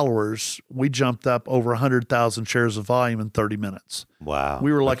 his followers, we jumped up over 100,000 shares of volume in 30 minutes. Wow.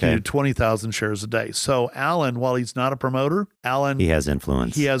 We were lucky to do 20,000 shares a day. So Alan, while he's not a promoter, he has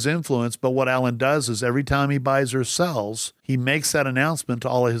influence. He has influence, but what Alan does is every time he buys or sells, he makes that announcement to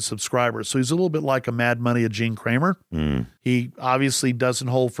all of his subscribers. So he's a little bit like a Mad Money of Gene Cramer. He obviously doesn't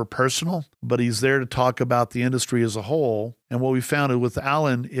hold for personal, but he's there to talk about the industry as a whole. And what we found is with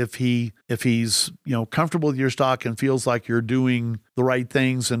Alan, if he's comfortable with your stock and feels like you're doing the right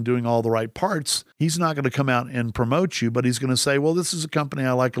things and doing all the right parts, he's not going to come out and promote you, but he's going to say, well, this is a company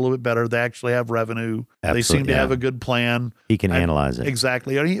I like a little bit better. They actually have revenue. They seem to have a good plan. He can analyze it.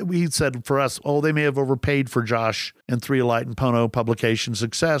 Exactly. He said for us, they may have overpaid for Josh and 3Light and Pono publication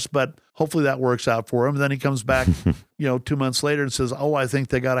success, but hopefully that works out for him. And then he comes back, 2 months later and says, I think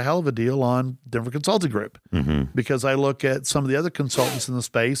they got a hell of a deal on Denver Consulting Group. Because I look at some of the other consultants in the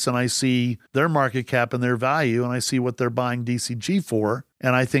space and I see their market cap and their value, and I see what they're buying DCG for.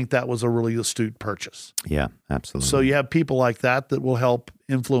 And I think that was a really astute purchase. Yeah, absolutely. So you have people like that will help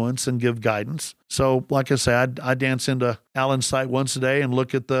influence and give guidance. So like I said, I dance into Alan's site once a day and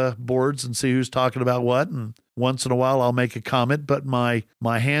look at the boards and see who's talking about what. And once in a while, I'll make a comment, but my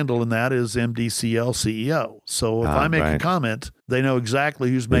handle in that is MDCL CEO. So if I make a comment, they know exactly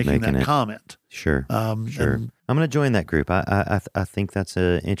who's making that comment. Sure. Sure. I'm going to join that group. I think that's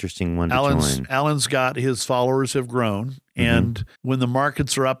an interesting one to join. Alan's got his followers have grown. And when the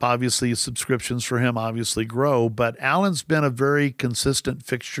markets are up, obviously subscriptions for him obviously grow. But Alan's been a very consistent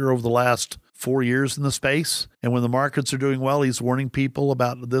fixture over the last 4 years in the space. And when the markets are doing well, he's warning people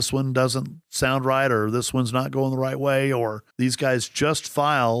about this one doesn't sound right, or this one's not going the right way, or these guys just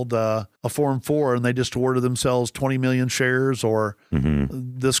filed a Form 4 and they just awarded themselves 20 million shares, or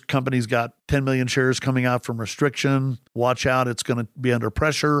this company's got 10 million shares coming out from restriction. Watch out, it's going to be under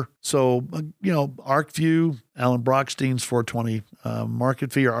pressure. So, ArcView, Alan Brochstein's 420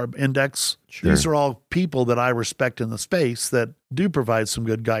 market fee or index. Sure. These are all people that I respect in the space that do provide some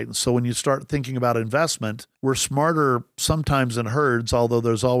good guidance. So when you start thinking about investment, we're smarter sometimes in herds, although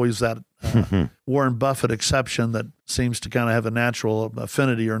there's always that Warren Buffett exception that seems to kind of have a natural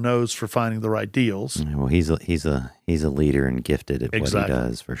affinity or nose for finding the right deals. Well, he's a leader and gifted at what he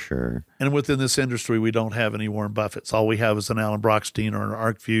does, for sure. And within this industry, we don't have any Warren Buffetts. All we have is an Alan Brochstein or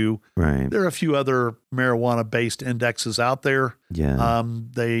an ArcView. Right. There are a few other marijuana-based indexes out there. Yeah.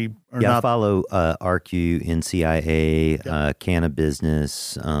 They are not. I follow ArcView, NCIA, Cannabis,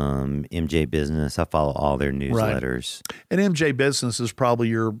 MJ Business. I follow all their newsletters. Right. And MJ Business is probably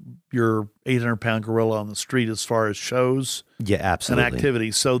your 800-pound gorilla on the street as far as shows. Yeah, absolutely. And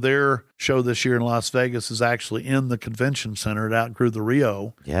activity. So their show this year in Las Vegas is actually in the convention center. It outgrew the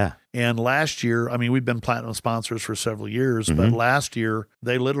Rio. Yeah. And last year, we've been platinum sponsors for several years, but last year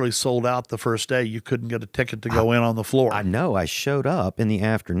they literally sold out the first day. You couldn't get a ticket to go in on the floor. I know. I showed up in the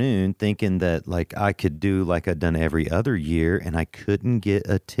afternoon thinking that I could do like I'd done every other year, and I couldn't get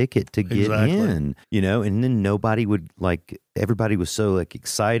a ticket to get in, and then nobody would everybody was so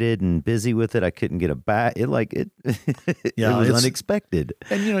excited and busy with it. I couldn't get a bat. It was unexpected.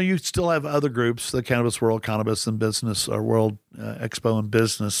 And you still have other groups, the Cannabis World, Cannabis and Business, or World Expo and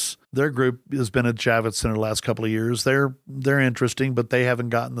Business. Their group has been at Javits Center the last couple of years. They're interesting, but they haven't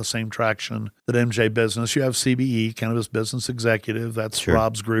gotten the same traction that MJ Business. You have CBE, Cannabis Business Executive. That's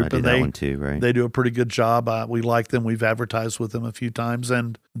Rob's group. I do that one too, right? They do a pretty good job. We like them. We've advertised with them a few times,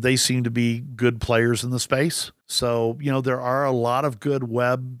 and they seem to be good players in the space. So, there are a lot of good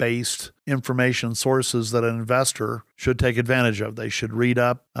web-based information sources that an investor should take advantage of. They should read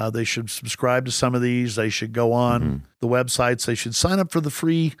up. They should subscribe to some of these. They should go on the websites. They should sign up for the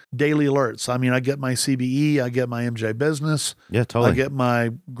free daily alerts. I get my CBE. I get my MJ Business. Yeah, totally. I get my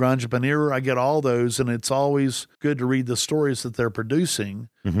Granja Panera. I get all those, and it's always good to read the stories that they're producing.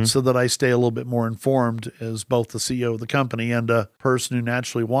 so that I stay a little bit more informed as both the CEO of the company and a person who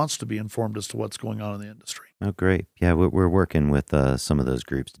naturally wants to be informed as to what's going on in the industry. Oh, great. Yeah, we're working with some of those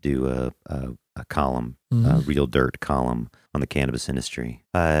groups to do a column, a real dirt column on the cannabis industry.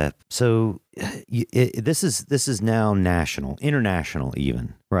 So this is now national, international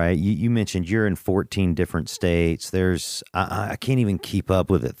even, right? You mentioned you're in 14 different states. There's, I can't even keep up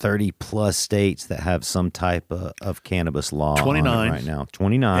with it, 30 plus states that have some type of cannabis law 29 right now.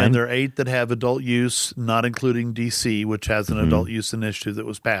 29. And there are 8 that have adult use, not including D.C., which has an adult use initiative that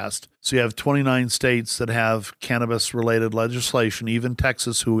was passed. So you have 29 states that have cannabis-related legislation, even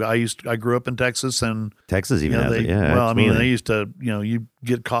Texas, who I grew up in Texas, and Texas even has it, yeah. Well, absolutely. I mean, they used to, you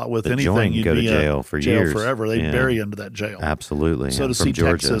get caught with The anything, joint, you'd go to be jail for years. forever. They'd bury you into that jail. Absolutely. So yeah, to from see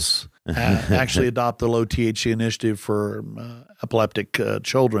Georgia. Texas actually adopt the low THC initiative for epileptic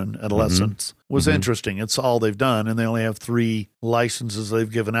children, adolescents, was interesting. It's all they've done, and they only have 3 licenses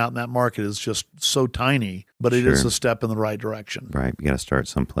they've given out, and that market is just so tiny, but it is a step in the right direction. Right. You got to start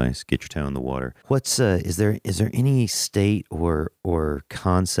someplace. Get your toe in the water. What's is there any state or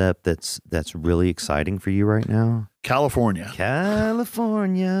concept that's really exciting for you right now? California.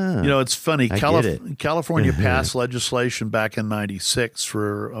 You know, it's funny. Get California passed legislation back in '96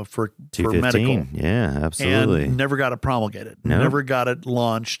 for medical. Yeah, absolutely. And never got it promulgated. No. Never got it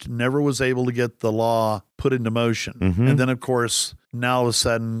launched. Never was able to get the law put into motion. And then, of course, now all of a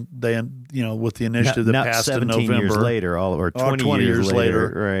sudden, they, with the initiative that passed in 17 November, years later, or 20 years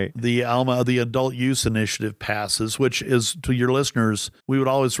later, right? The adult use initiative passes, which is, to your listeners, we would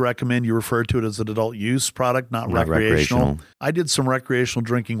always recommend you refer to it as an adult use product, not recreational. I did some recreational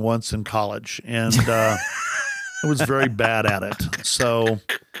drinking once in college, and I was very bad at it. So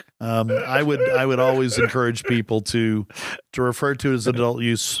I would always encourage people to refer to it as adult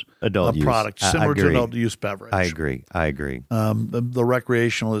use product, similar to adult use beverage. I agree. The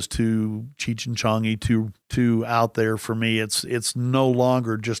recreational is too Cheech and Chongy, too out there for me. It's no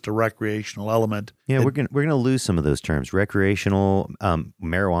longer just a recreational element. Yeah, we're gonna lose some of those terms. Recreational,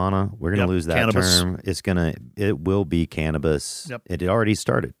 marijuana. We're gonna lose that cannabis. term. It will be cannabis. Yep. It already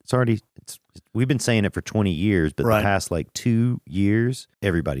started. We've been saying it for 20 years, but the past 2 years,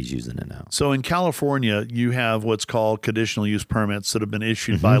 everybody's using it now. So in California, you have what's called conditional use permits that have been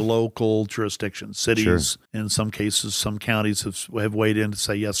issued by local jurisdictions, cities. In some cases, some counties have weighed in to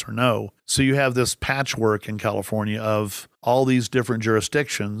say yes or no. So you have this patchwork in California of all these different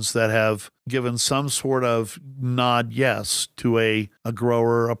jurisdictions that have given some sort of nod yes to a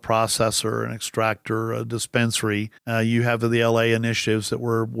grower, a processor, an extractor, a dispensary. You have the LA initiatives that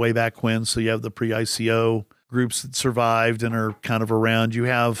were way back when. So you have the pre-ICO groups that survived and are kind of around. You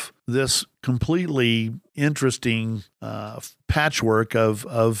have this completely interesting patchwork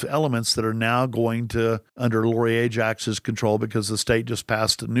of elements that are now going to, under Lori Ajax's control, because the state just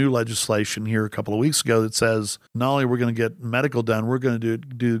passed a new legislation here a couple of weeks ago that says not only we're going to get medical done, we're going to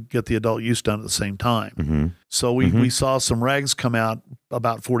get the adult use done at the same time. So we saw some regs come out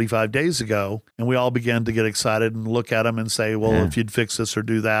about 45 days ago, and we all began to get excited and look at them and say, well, if you'd fix this or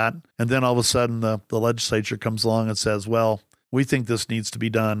do that. And then all of a sudden the legislature comes along and says, well, we think this needs to be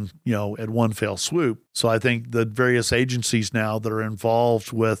done, at one fell swoop. So I think the various agencies now that are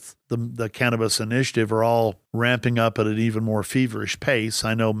involved with the cannabis initiative are all ramping up at an even more feverish pace.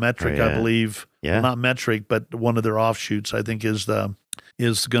 I know Metric, I believe, not Metric, but one of their offshoots, I think, is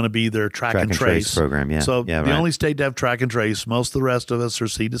going to be their track and trace program. So the only state to have track and trace, most of the rest of us are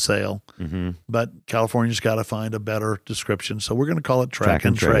seed to sale, but California's got to find a better description. So we're going to call it track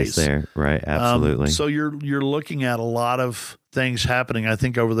and trace there. Right. Absolutely. So you're looking at a lot of things happening, I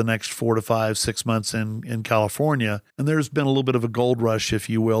think, over the next 4 to 5, 6 months in California. And there's been a little bit of a gold rush, if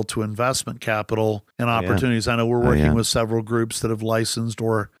you will, to investment capital and opportunities. I know we're working with several groups that have licensed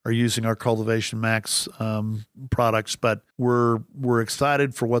or are using our Cultivation Max products, but we're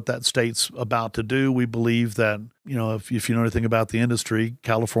excited for what that state's about to do. We believe that, if you know anything about the industry,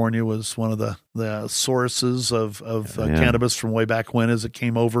 California was one of the sources of cannabis from way back when, as it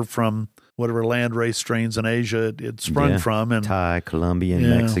came over from whatever land race strains in Asia it sprung from. And Thai, Colombian,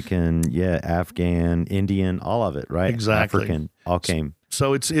 Mexican, Afghan, Indian, all of it, right? Exactly. African, all came.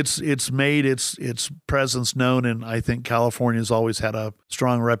 So it's made its presence known, and I think California's always had a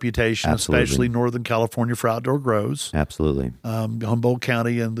strong reputation, especially Northern California, for outdoor grows. Absolutely. Humboldt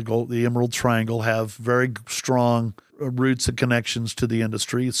County and the Emerald Triangle have very strong roots and connections to the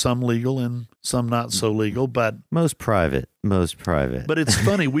industry, some legal and some not so legal, but Most private. But it's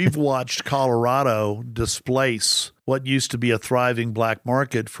funny, we've watched Colorado displace what used to be a thriving black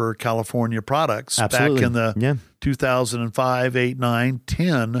market for California products. Absolutely. Back in the 2005, 8, 9,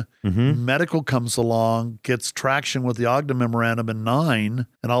 10, medical comes along, gets traction with the Ogden Memorandum in 9,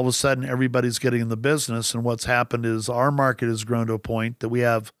 and all of a sudden everybody's getting in the business. And what's happened is our market has grown to a point that we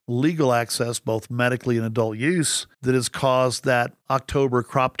have legal access, both medically and adult use, that has caused that October,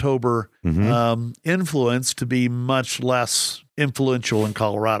 Croptober influence to be much less influential in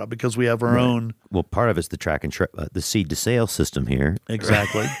Colorado because we have our own. Well, part of it's the track and the seed to sale system here.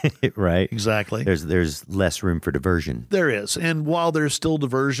 Exactly. Right. Exactly. There's less room for diversion. There is. And while there's still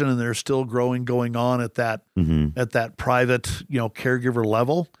diversion and there's still growing going on at that private, caregiver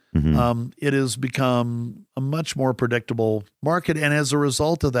level, it has become a much more predictable market. And as a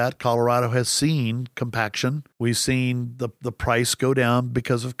result of that, Colorado has seen compaction. We've seen the price go down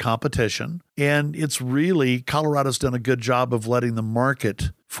because of competition. And it's really, Colorado's done a good job of letting the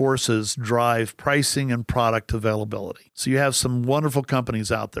market forces drive pricing and product availability. So you have some wonderful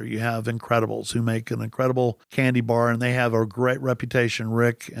companies out there. You have Incredibles, who make an incredible candy bar, and they have a great reputation.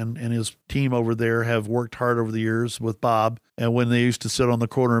 Rick and his team over there have worked hard over the years with Bob. And when they used to sit on the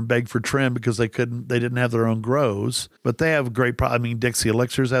corner and beg for trim because they didn't have their own grows, but they have great Dixie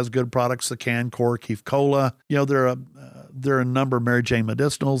Elixirs has good products. The Can Keef Cola, there are a number of Mary Jane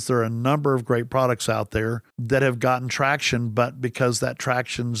Medicinals. There are a number of great products out there that have gotten traction, but because that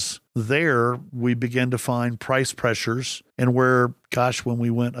traction's there, we begin to find price pressures. And when we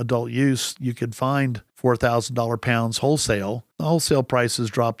went adult use, you could find $4,000 pounds wholesale. The wholesale prices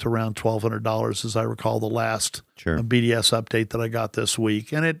dropped to around $1,200, as I recall the last BDS update that I got this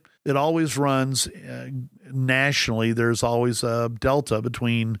week. And it always runs nationally. There's always a delta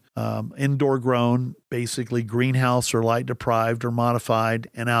between indoor grown, basically greenhouse or light deprived or modified,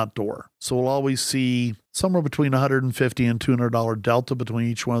 and outdoor. So we'll always see somewhere between $150 and $200 delta between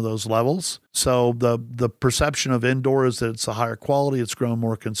each one of those levels. So the perception of indoor is that it's a higher quality, it's grown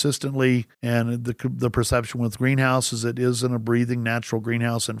more consistently, and the perception with greenhouse is it is in a breathing natural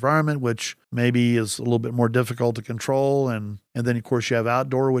greenhouse environment, which maybe is a little bit more difficult to control. And then, of course, you have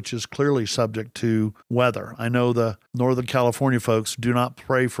outdoor, which is clearly subject to weather. I know the Northern California folks do not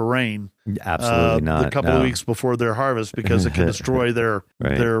pray for rain. Absolutely not. A couple of weeks before their harvest because it can destroy their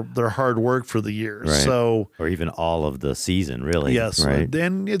hard work for the year. Right. So, or even all of the season, really. Yes. Right.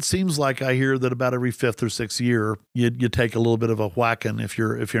 Then it seems like I hear that about every 5th or 6th year, you take a little bit of a whacking if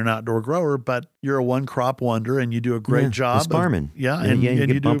you're an outdoor grower, but you're a one crop wonder and you do a great job. It's farming. And you you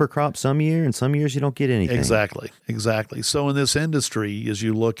get bumper crop some year, and some years you don't get anything. Exactly. So in this industry, as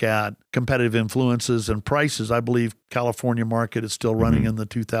you look at competitive influences and prices, I believe California market is still running in the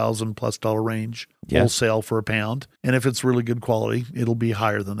 $2,000+ range wholesale for a pound. And if it's really good quality, it'll be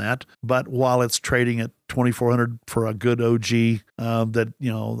higher than that. But while it's trading at $2,400 for a good OG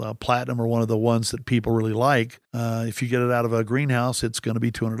the platinum or one of the ones that people really like, if you get it out of a greenhouse, it's going to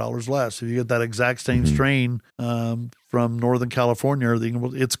be $200 less. If you get that exact same strain from Northern California,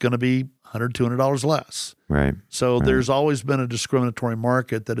 it's going to be $100, $200 less. Right. So there's always been a discriminatory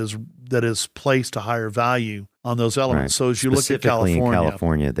market that is placed a higher value on those elements. Right. So as you look at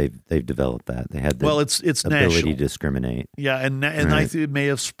California, they've developed that. They had the it's ability national. to discriminate. Yeah, and I think it may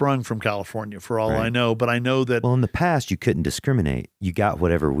have sprung from California for all I know, but I know that. Well, in the past, you couldn't discriminate. You got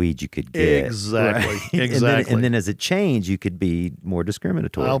whatever weed you could get. Exactly. Right? Exactly. And then as it changed, you could be more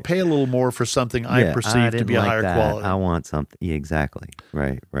discriminatory. I'll pay a little more for something I perceive to be a higher quality. I want something. Yeah, exactly.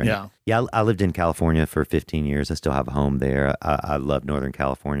 Right. Yeah. Yeah, I lived in California for 15 years. I still have a home there. I love Northern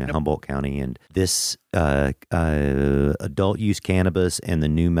California, Humboldt County, and this adult use cannabis and the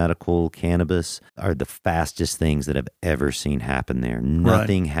new medical cannabis are the fastest things that I've ever seen happen there.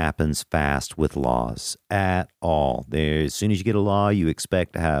 Nothing happens fast with laws at all. As soon as you get a law, you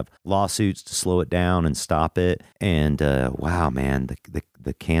expect to have lawsuits to slow it down and stop it. And wow, man,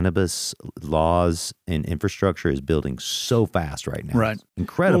 the cannabis laws and infrastructure is building so fast right now. Right.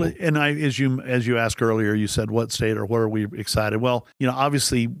 Incredible. Well, and as you asked earlier, you said what state or where are we excited? Well,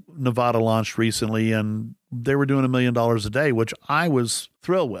 obviously Nevada launched recently and they were doing $1 million a day, which I was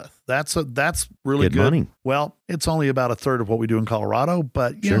thrilled with. That's really good money. Well, it's only about a third of what we do in Colorado,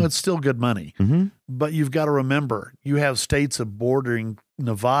 but it's still good money. Mm-hmm. But you've got to remember, you have states bordering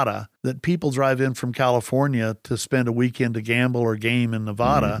Nevada, that people drive in from California to spend a weekend to gamble or game in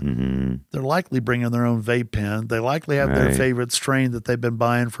Nevada. They're likely bringing their own vape pen. They likely have their favorite strain that they've been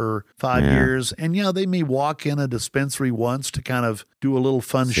buying for 5 years. And they may walk in a dispensary once to kind of do a little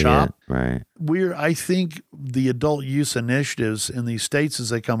fun shop. Right. I think the adult use initiatives in these states as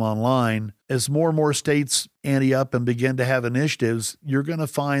they come online, as more and more states ante up and begin to have initiatives, you're going to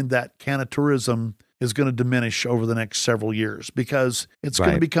find that cannatourism is going to diminish over the next several years because it's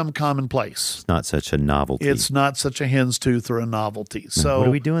going to become commonplace. It's not such a novelty. It's not such a hen's tooth or a novelty. So what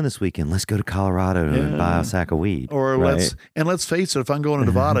are we doing this weekend? Let's go to Colorado and buy a sack of weed. Or let's face it, if I'm going to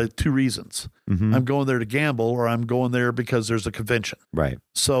Nevada, 2 reasons. I'm going there to gamble or I'm going there because there's a convention. Right.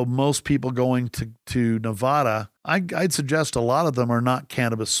 So most people going to Nevada, I'd suggest a lot of them are not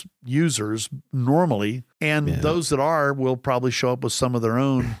cannabis users normally. And those that are will probably show up with some of their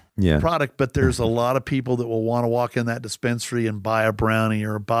own product. But there's a lot of people that will want to walk in that dispensary and buy a brownie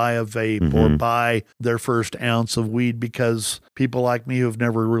or buy a vape or buy their first ounce of weed because people like me who have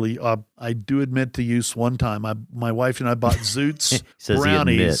never really, I do admit to use one time. My wife and I bought Zoots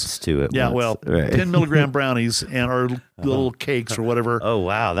brownies. He admits to it. Yeah, once. well, 10 milligram brownies and our little cakes or whatever. Oh,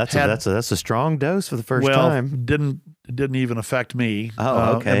 wow. That's a strong dose for the first time. It didn't even affect me.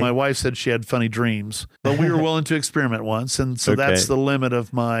 Oh, okay. And my wife said she had funny dreams, but we were willing to experiment once. And so that's the limit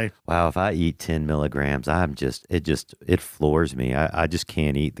of my. Wow. If I eat 10 milligrams, it floors me. I just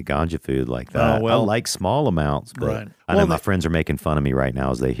can't eat the ganja food like that. I like small amounts, but I know my friends are making fun of me right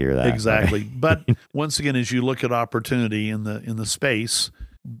now as they hear that. Exactly. But once again, as you look at opportunity in the space,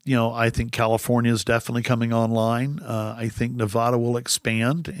 I think California is definitely coming online. I think Nevada will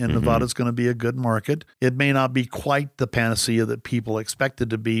expand, and Nevada's going to be a good market. It may not be quite the panacea that people expected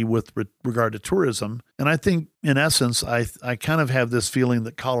to be with regard to tourism. And I think, in essence, I kind of have this feeling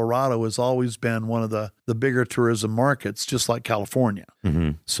that Colorado has always been one of the bigger tourism markets, just like California.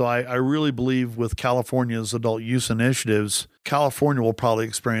 So I really believe with California's adult use initiatives, California will probably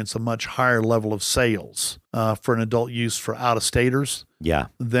experience a much higher level of sales for an adult use for out-of-staters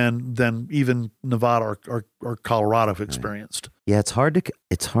than even Nevada or Colorado have experienced. Yeah, it's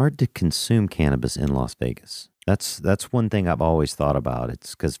hard to consume cannabis in Las Vegas. That's one thing I've always thought about.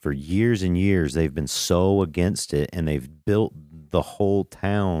 It's because for years and years they've been so against it, and they've built the whole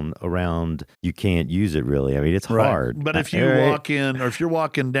town around you can't use it really. I mean, it's hard. But if you walk in, or if you're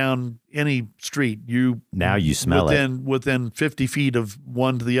walking down any street, you smell within 50 feet of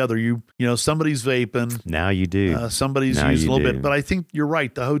one to the other. Somebody's vaping. Now you do. Somebody's used a little bit. But I think you're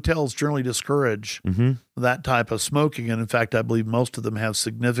right. The hotels generally discourage that type of smoking, and in fact, I believe most of them have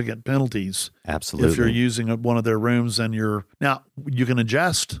significant penalties. Absolutely. If you're using one of their rooms and now you can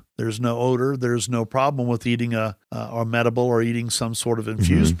adjust. There's no odor. There's no problem with eating a medible or eating some sort of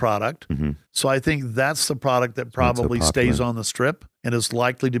infused product. So I think that's the product that probably stays on the strip and is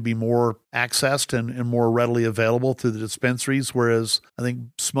likely to be more accessed and more readily available through the dispensaries, whereas I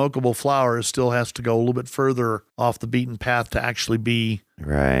think smokable flower still has to go a little bit further off the beaten path to actually be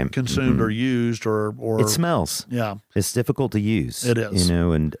consumed or used or it smells. Yeah. It's difficult to use. It is.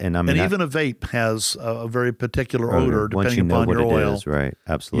 And I mean, even a vape has a very particular odor depending upon your oil. Right.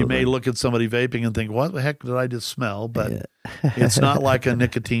 Absolutely. You may look at somebody vaping and think, what the heck did I just smell? But it's not like a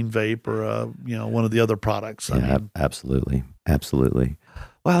nicotine vape or one of the other products. Absolutely.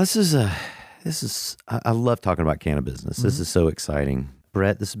 Wow, this is I love talking about cannabis business. This is so exciting.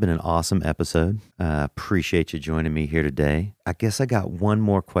 Brett, this has been an awesome episode. Appreciate you joining me here today. I guess I got one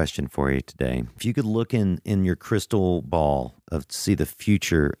more question for you today. If you could look in your crystal ball to see the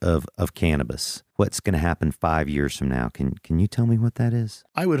future of cannabis, what's going to happen 5 years from now? Can you tell me what that is?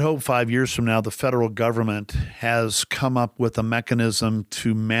 I would hope 5 years from now the federal government has come up with a mechanism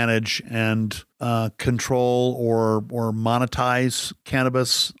to manage and control or monetize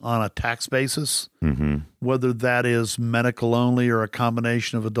cannabis on a tax basis. Whether that is medical only or a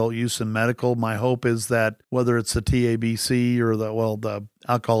combination of adult use and medical. My hope is that whether it's the TABC or the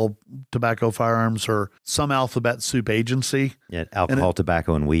alcohol, tobacco, firearms, or some alphabet soup agency. Yeah, alcohol,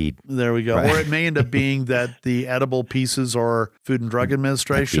 tobacco, and weed. There we go. Right. Or it may end up being that the edible pieces are Food and Drug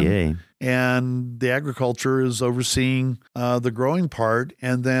Administration. FDA. And the agriculture is overseeing the growing part,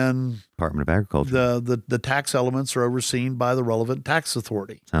 and then Department of Agriculture. The tax elements are overseen by the relevant tax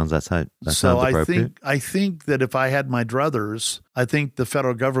authority. Sounds appropriate. I think that if I had my druthers, I think the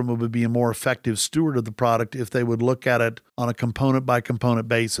federal government would be a more effective steward of the product if they would look at it on a component by component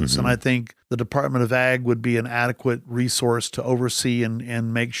basis. And I think the Department of Ag would be an adequate resource to oversee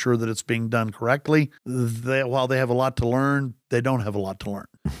and make sure that it's being done correctly. While they have a lot to learn, they don't have a lot to learn.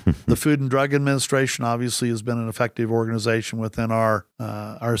 The Food and Drug Administration obviously has been an effective organization within our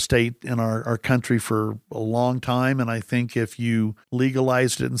state and our country for a long time. And I think if you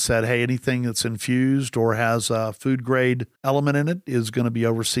legalized it and said, hey, anything that's infused or has a food grade element in it is going to be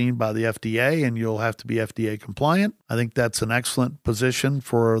overseen by the FDA and you'll have to be FDA compliant, I think that's an excellent position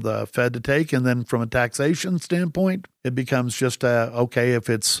for the Fed to take. And then from a taxation standpoint, it becomes just okay, if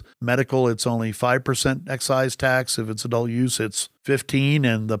it's medical, it's only 5% excise tax. If it's adult use, it's 15%,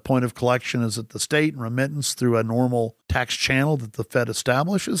 and the point of collection is at the state and remittance through a normal tax channel that the Fed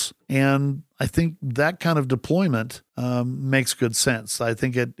establishes. And I think that kind of deployment makes good sense. I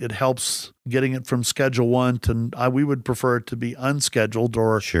think it helps getting it from Schedule 1 to, we would prefer it to be unscheduled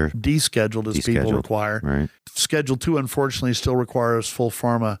or descheduled as people require. Right. Schedule 2, unfortunately, still requires full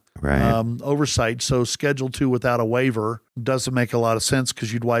pharma oversight. So Schedule 2 without a waiver doesn't make a lot of sense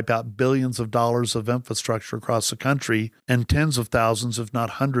because you'd wipe out billions of dollars of infrastructure across the country and tens of thousands, if not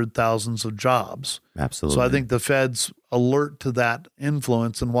 100,000s of jobs. Absolutely. So I think the Fed's alert to that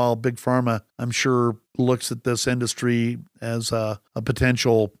influence. And while Big Pharma, I'm sure, looks at this industry as a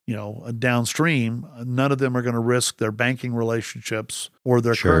potential, a downstream, none of them are going to risk their banking relationships or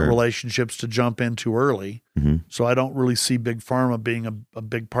their current relationships to jump in too early. Mm-hmm. So I don't really see Big Pharma being a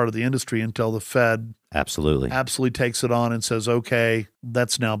big part of the industry until the Fed absolutely takes it on and says, okay,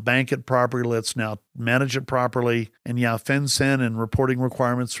 let's now bank it properly. Let's now manage it properly. And FinCEN and reporting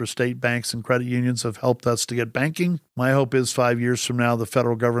requirements for state banks and credit unions have helped us to get banking. My hope is 5 years from now, the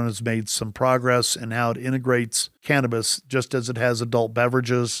federal government has made some progress in how it integrates cannabis, just as it has adult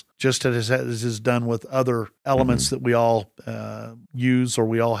beverages, just as it has done with other elements that we all use or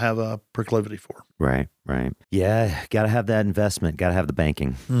we all have a proclivity for. Right. Yeah, got to have that investment, got to have the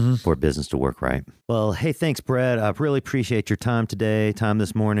banking for business to work right. Well, hey, thanks, Brett. I really appreciate your time today,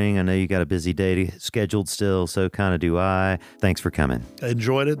 this morning. I know you got a busy day scheduled still, so kind of do I. Thanks for coming. I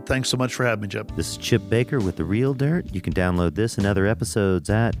enjoyed it. Thanks so much for having me, Chip. This is Chip Baker with The Real Dirt. You can download this and other episodes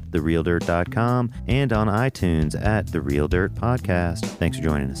at therealdirt.com and on iTunes at The Real Dirt Podcast. Thanks for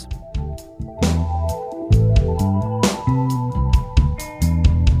joining us.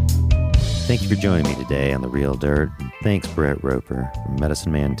 Thank you for joining me today on The Real Dirt. And thanks, Brett Roper from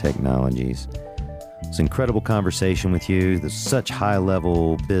Medicine Man Technologies. It's an incredible conversation with you. There's such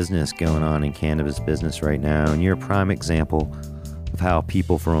high-level business going on in cannabis business right now, and you're a prime example of how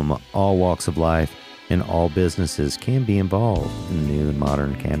people from all walks of life and all businesses can be involved in the new and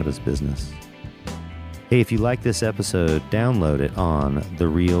modern cannabis business. Hey, if you like this episode, download it on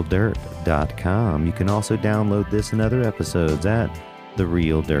therealdirt.com. You can also download this and other episodes at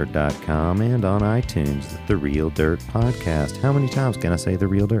therealdirt.com and on iTunes, The Real Dirt Podcast. How many times can I say The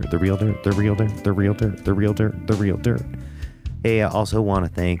Real Dirt, The Real Dirt, The Real Dirt, The Real Dirt, The Real Dirt, The Real Dirt? Hey, I also want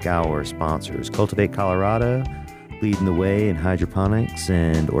to thank our sponsors, Cultivate Colorado, leading the way in hydroponics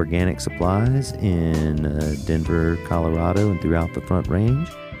and organic supplies in Denver, Colorado, and throughout the Front Range.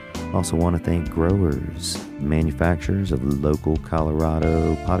 Also want to thank growers, manufacturers of local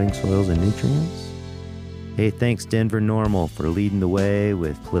Colorado potting soils and nutrients. Hey, thanks Denver Normal for leading the way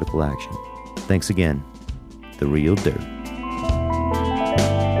with political action. Thanks again. The Real Dirt.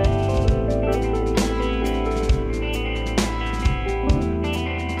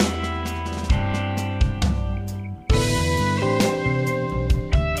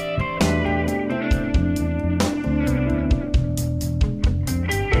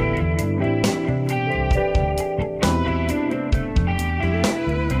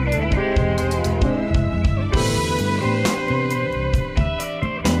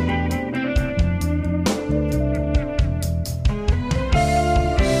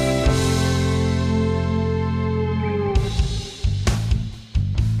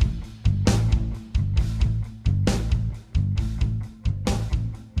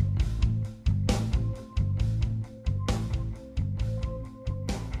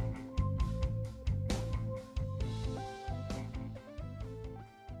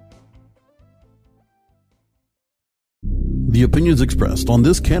 The opinions expressed on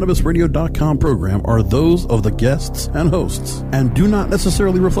this CannabisRadio.com program are those of the guests and hosts and do not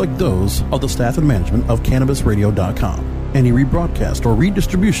necessarily reflect those of the staff and management of CannabisRadio.com. Any rebroadcast or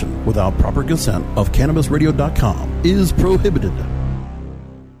redistribution without proper consent of CannabisRadio.com is prohibited.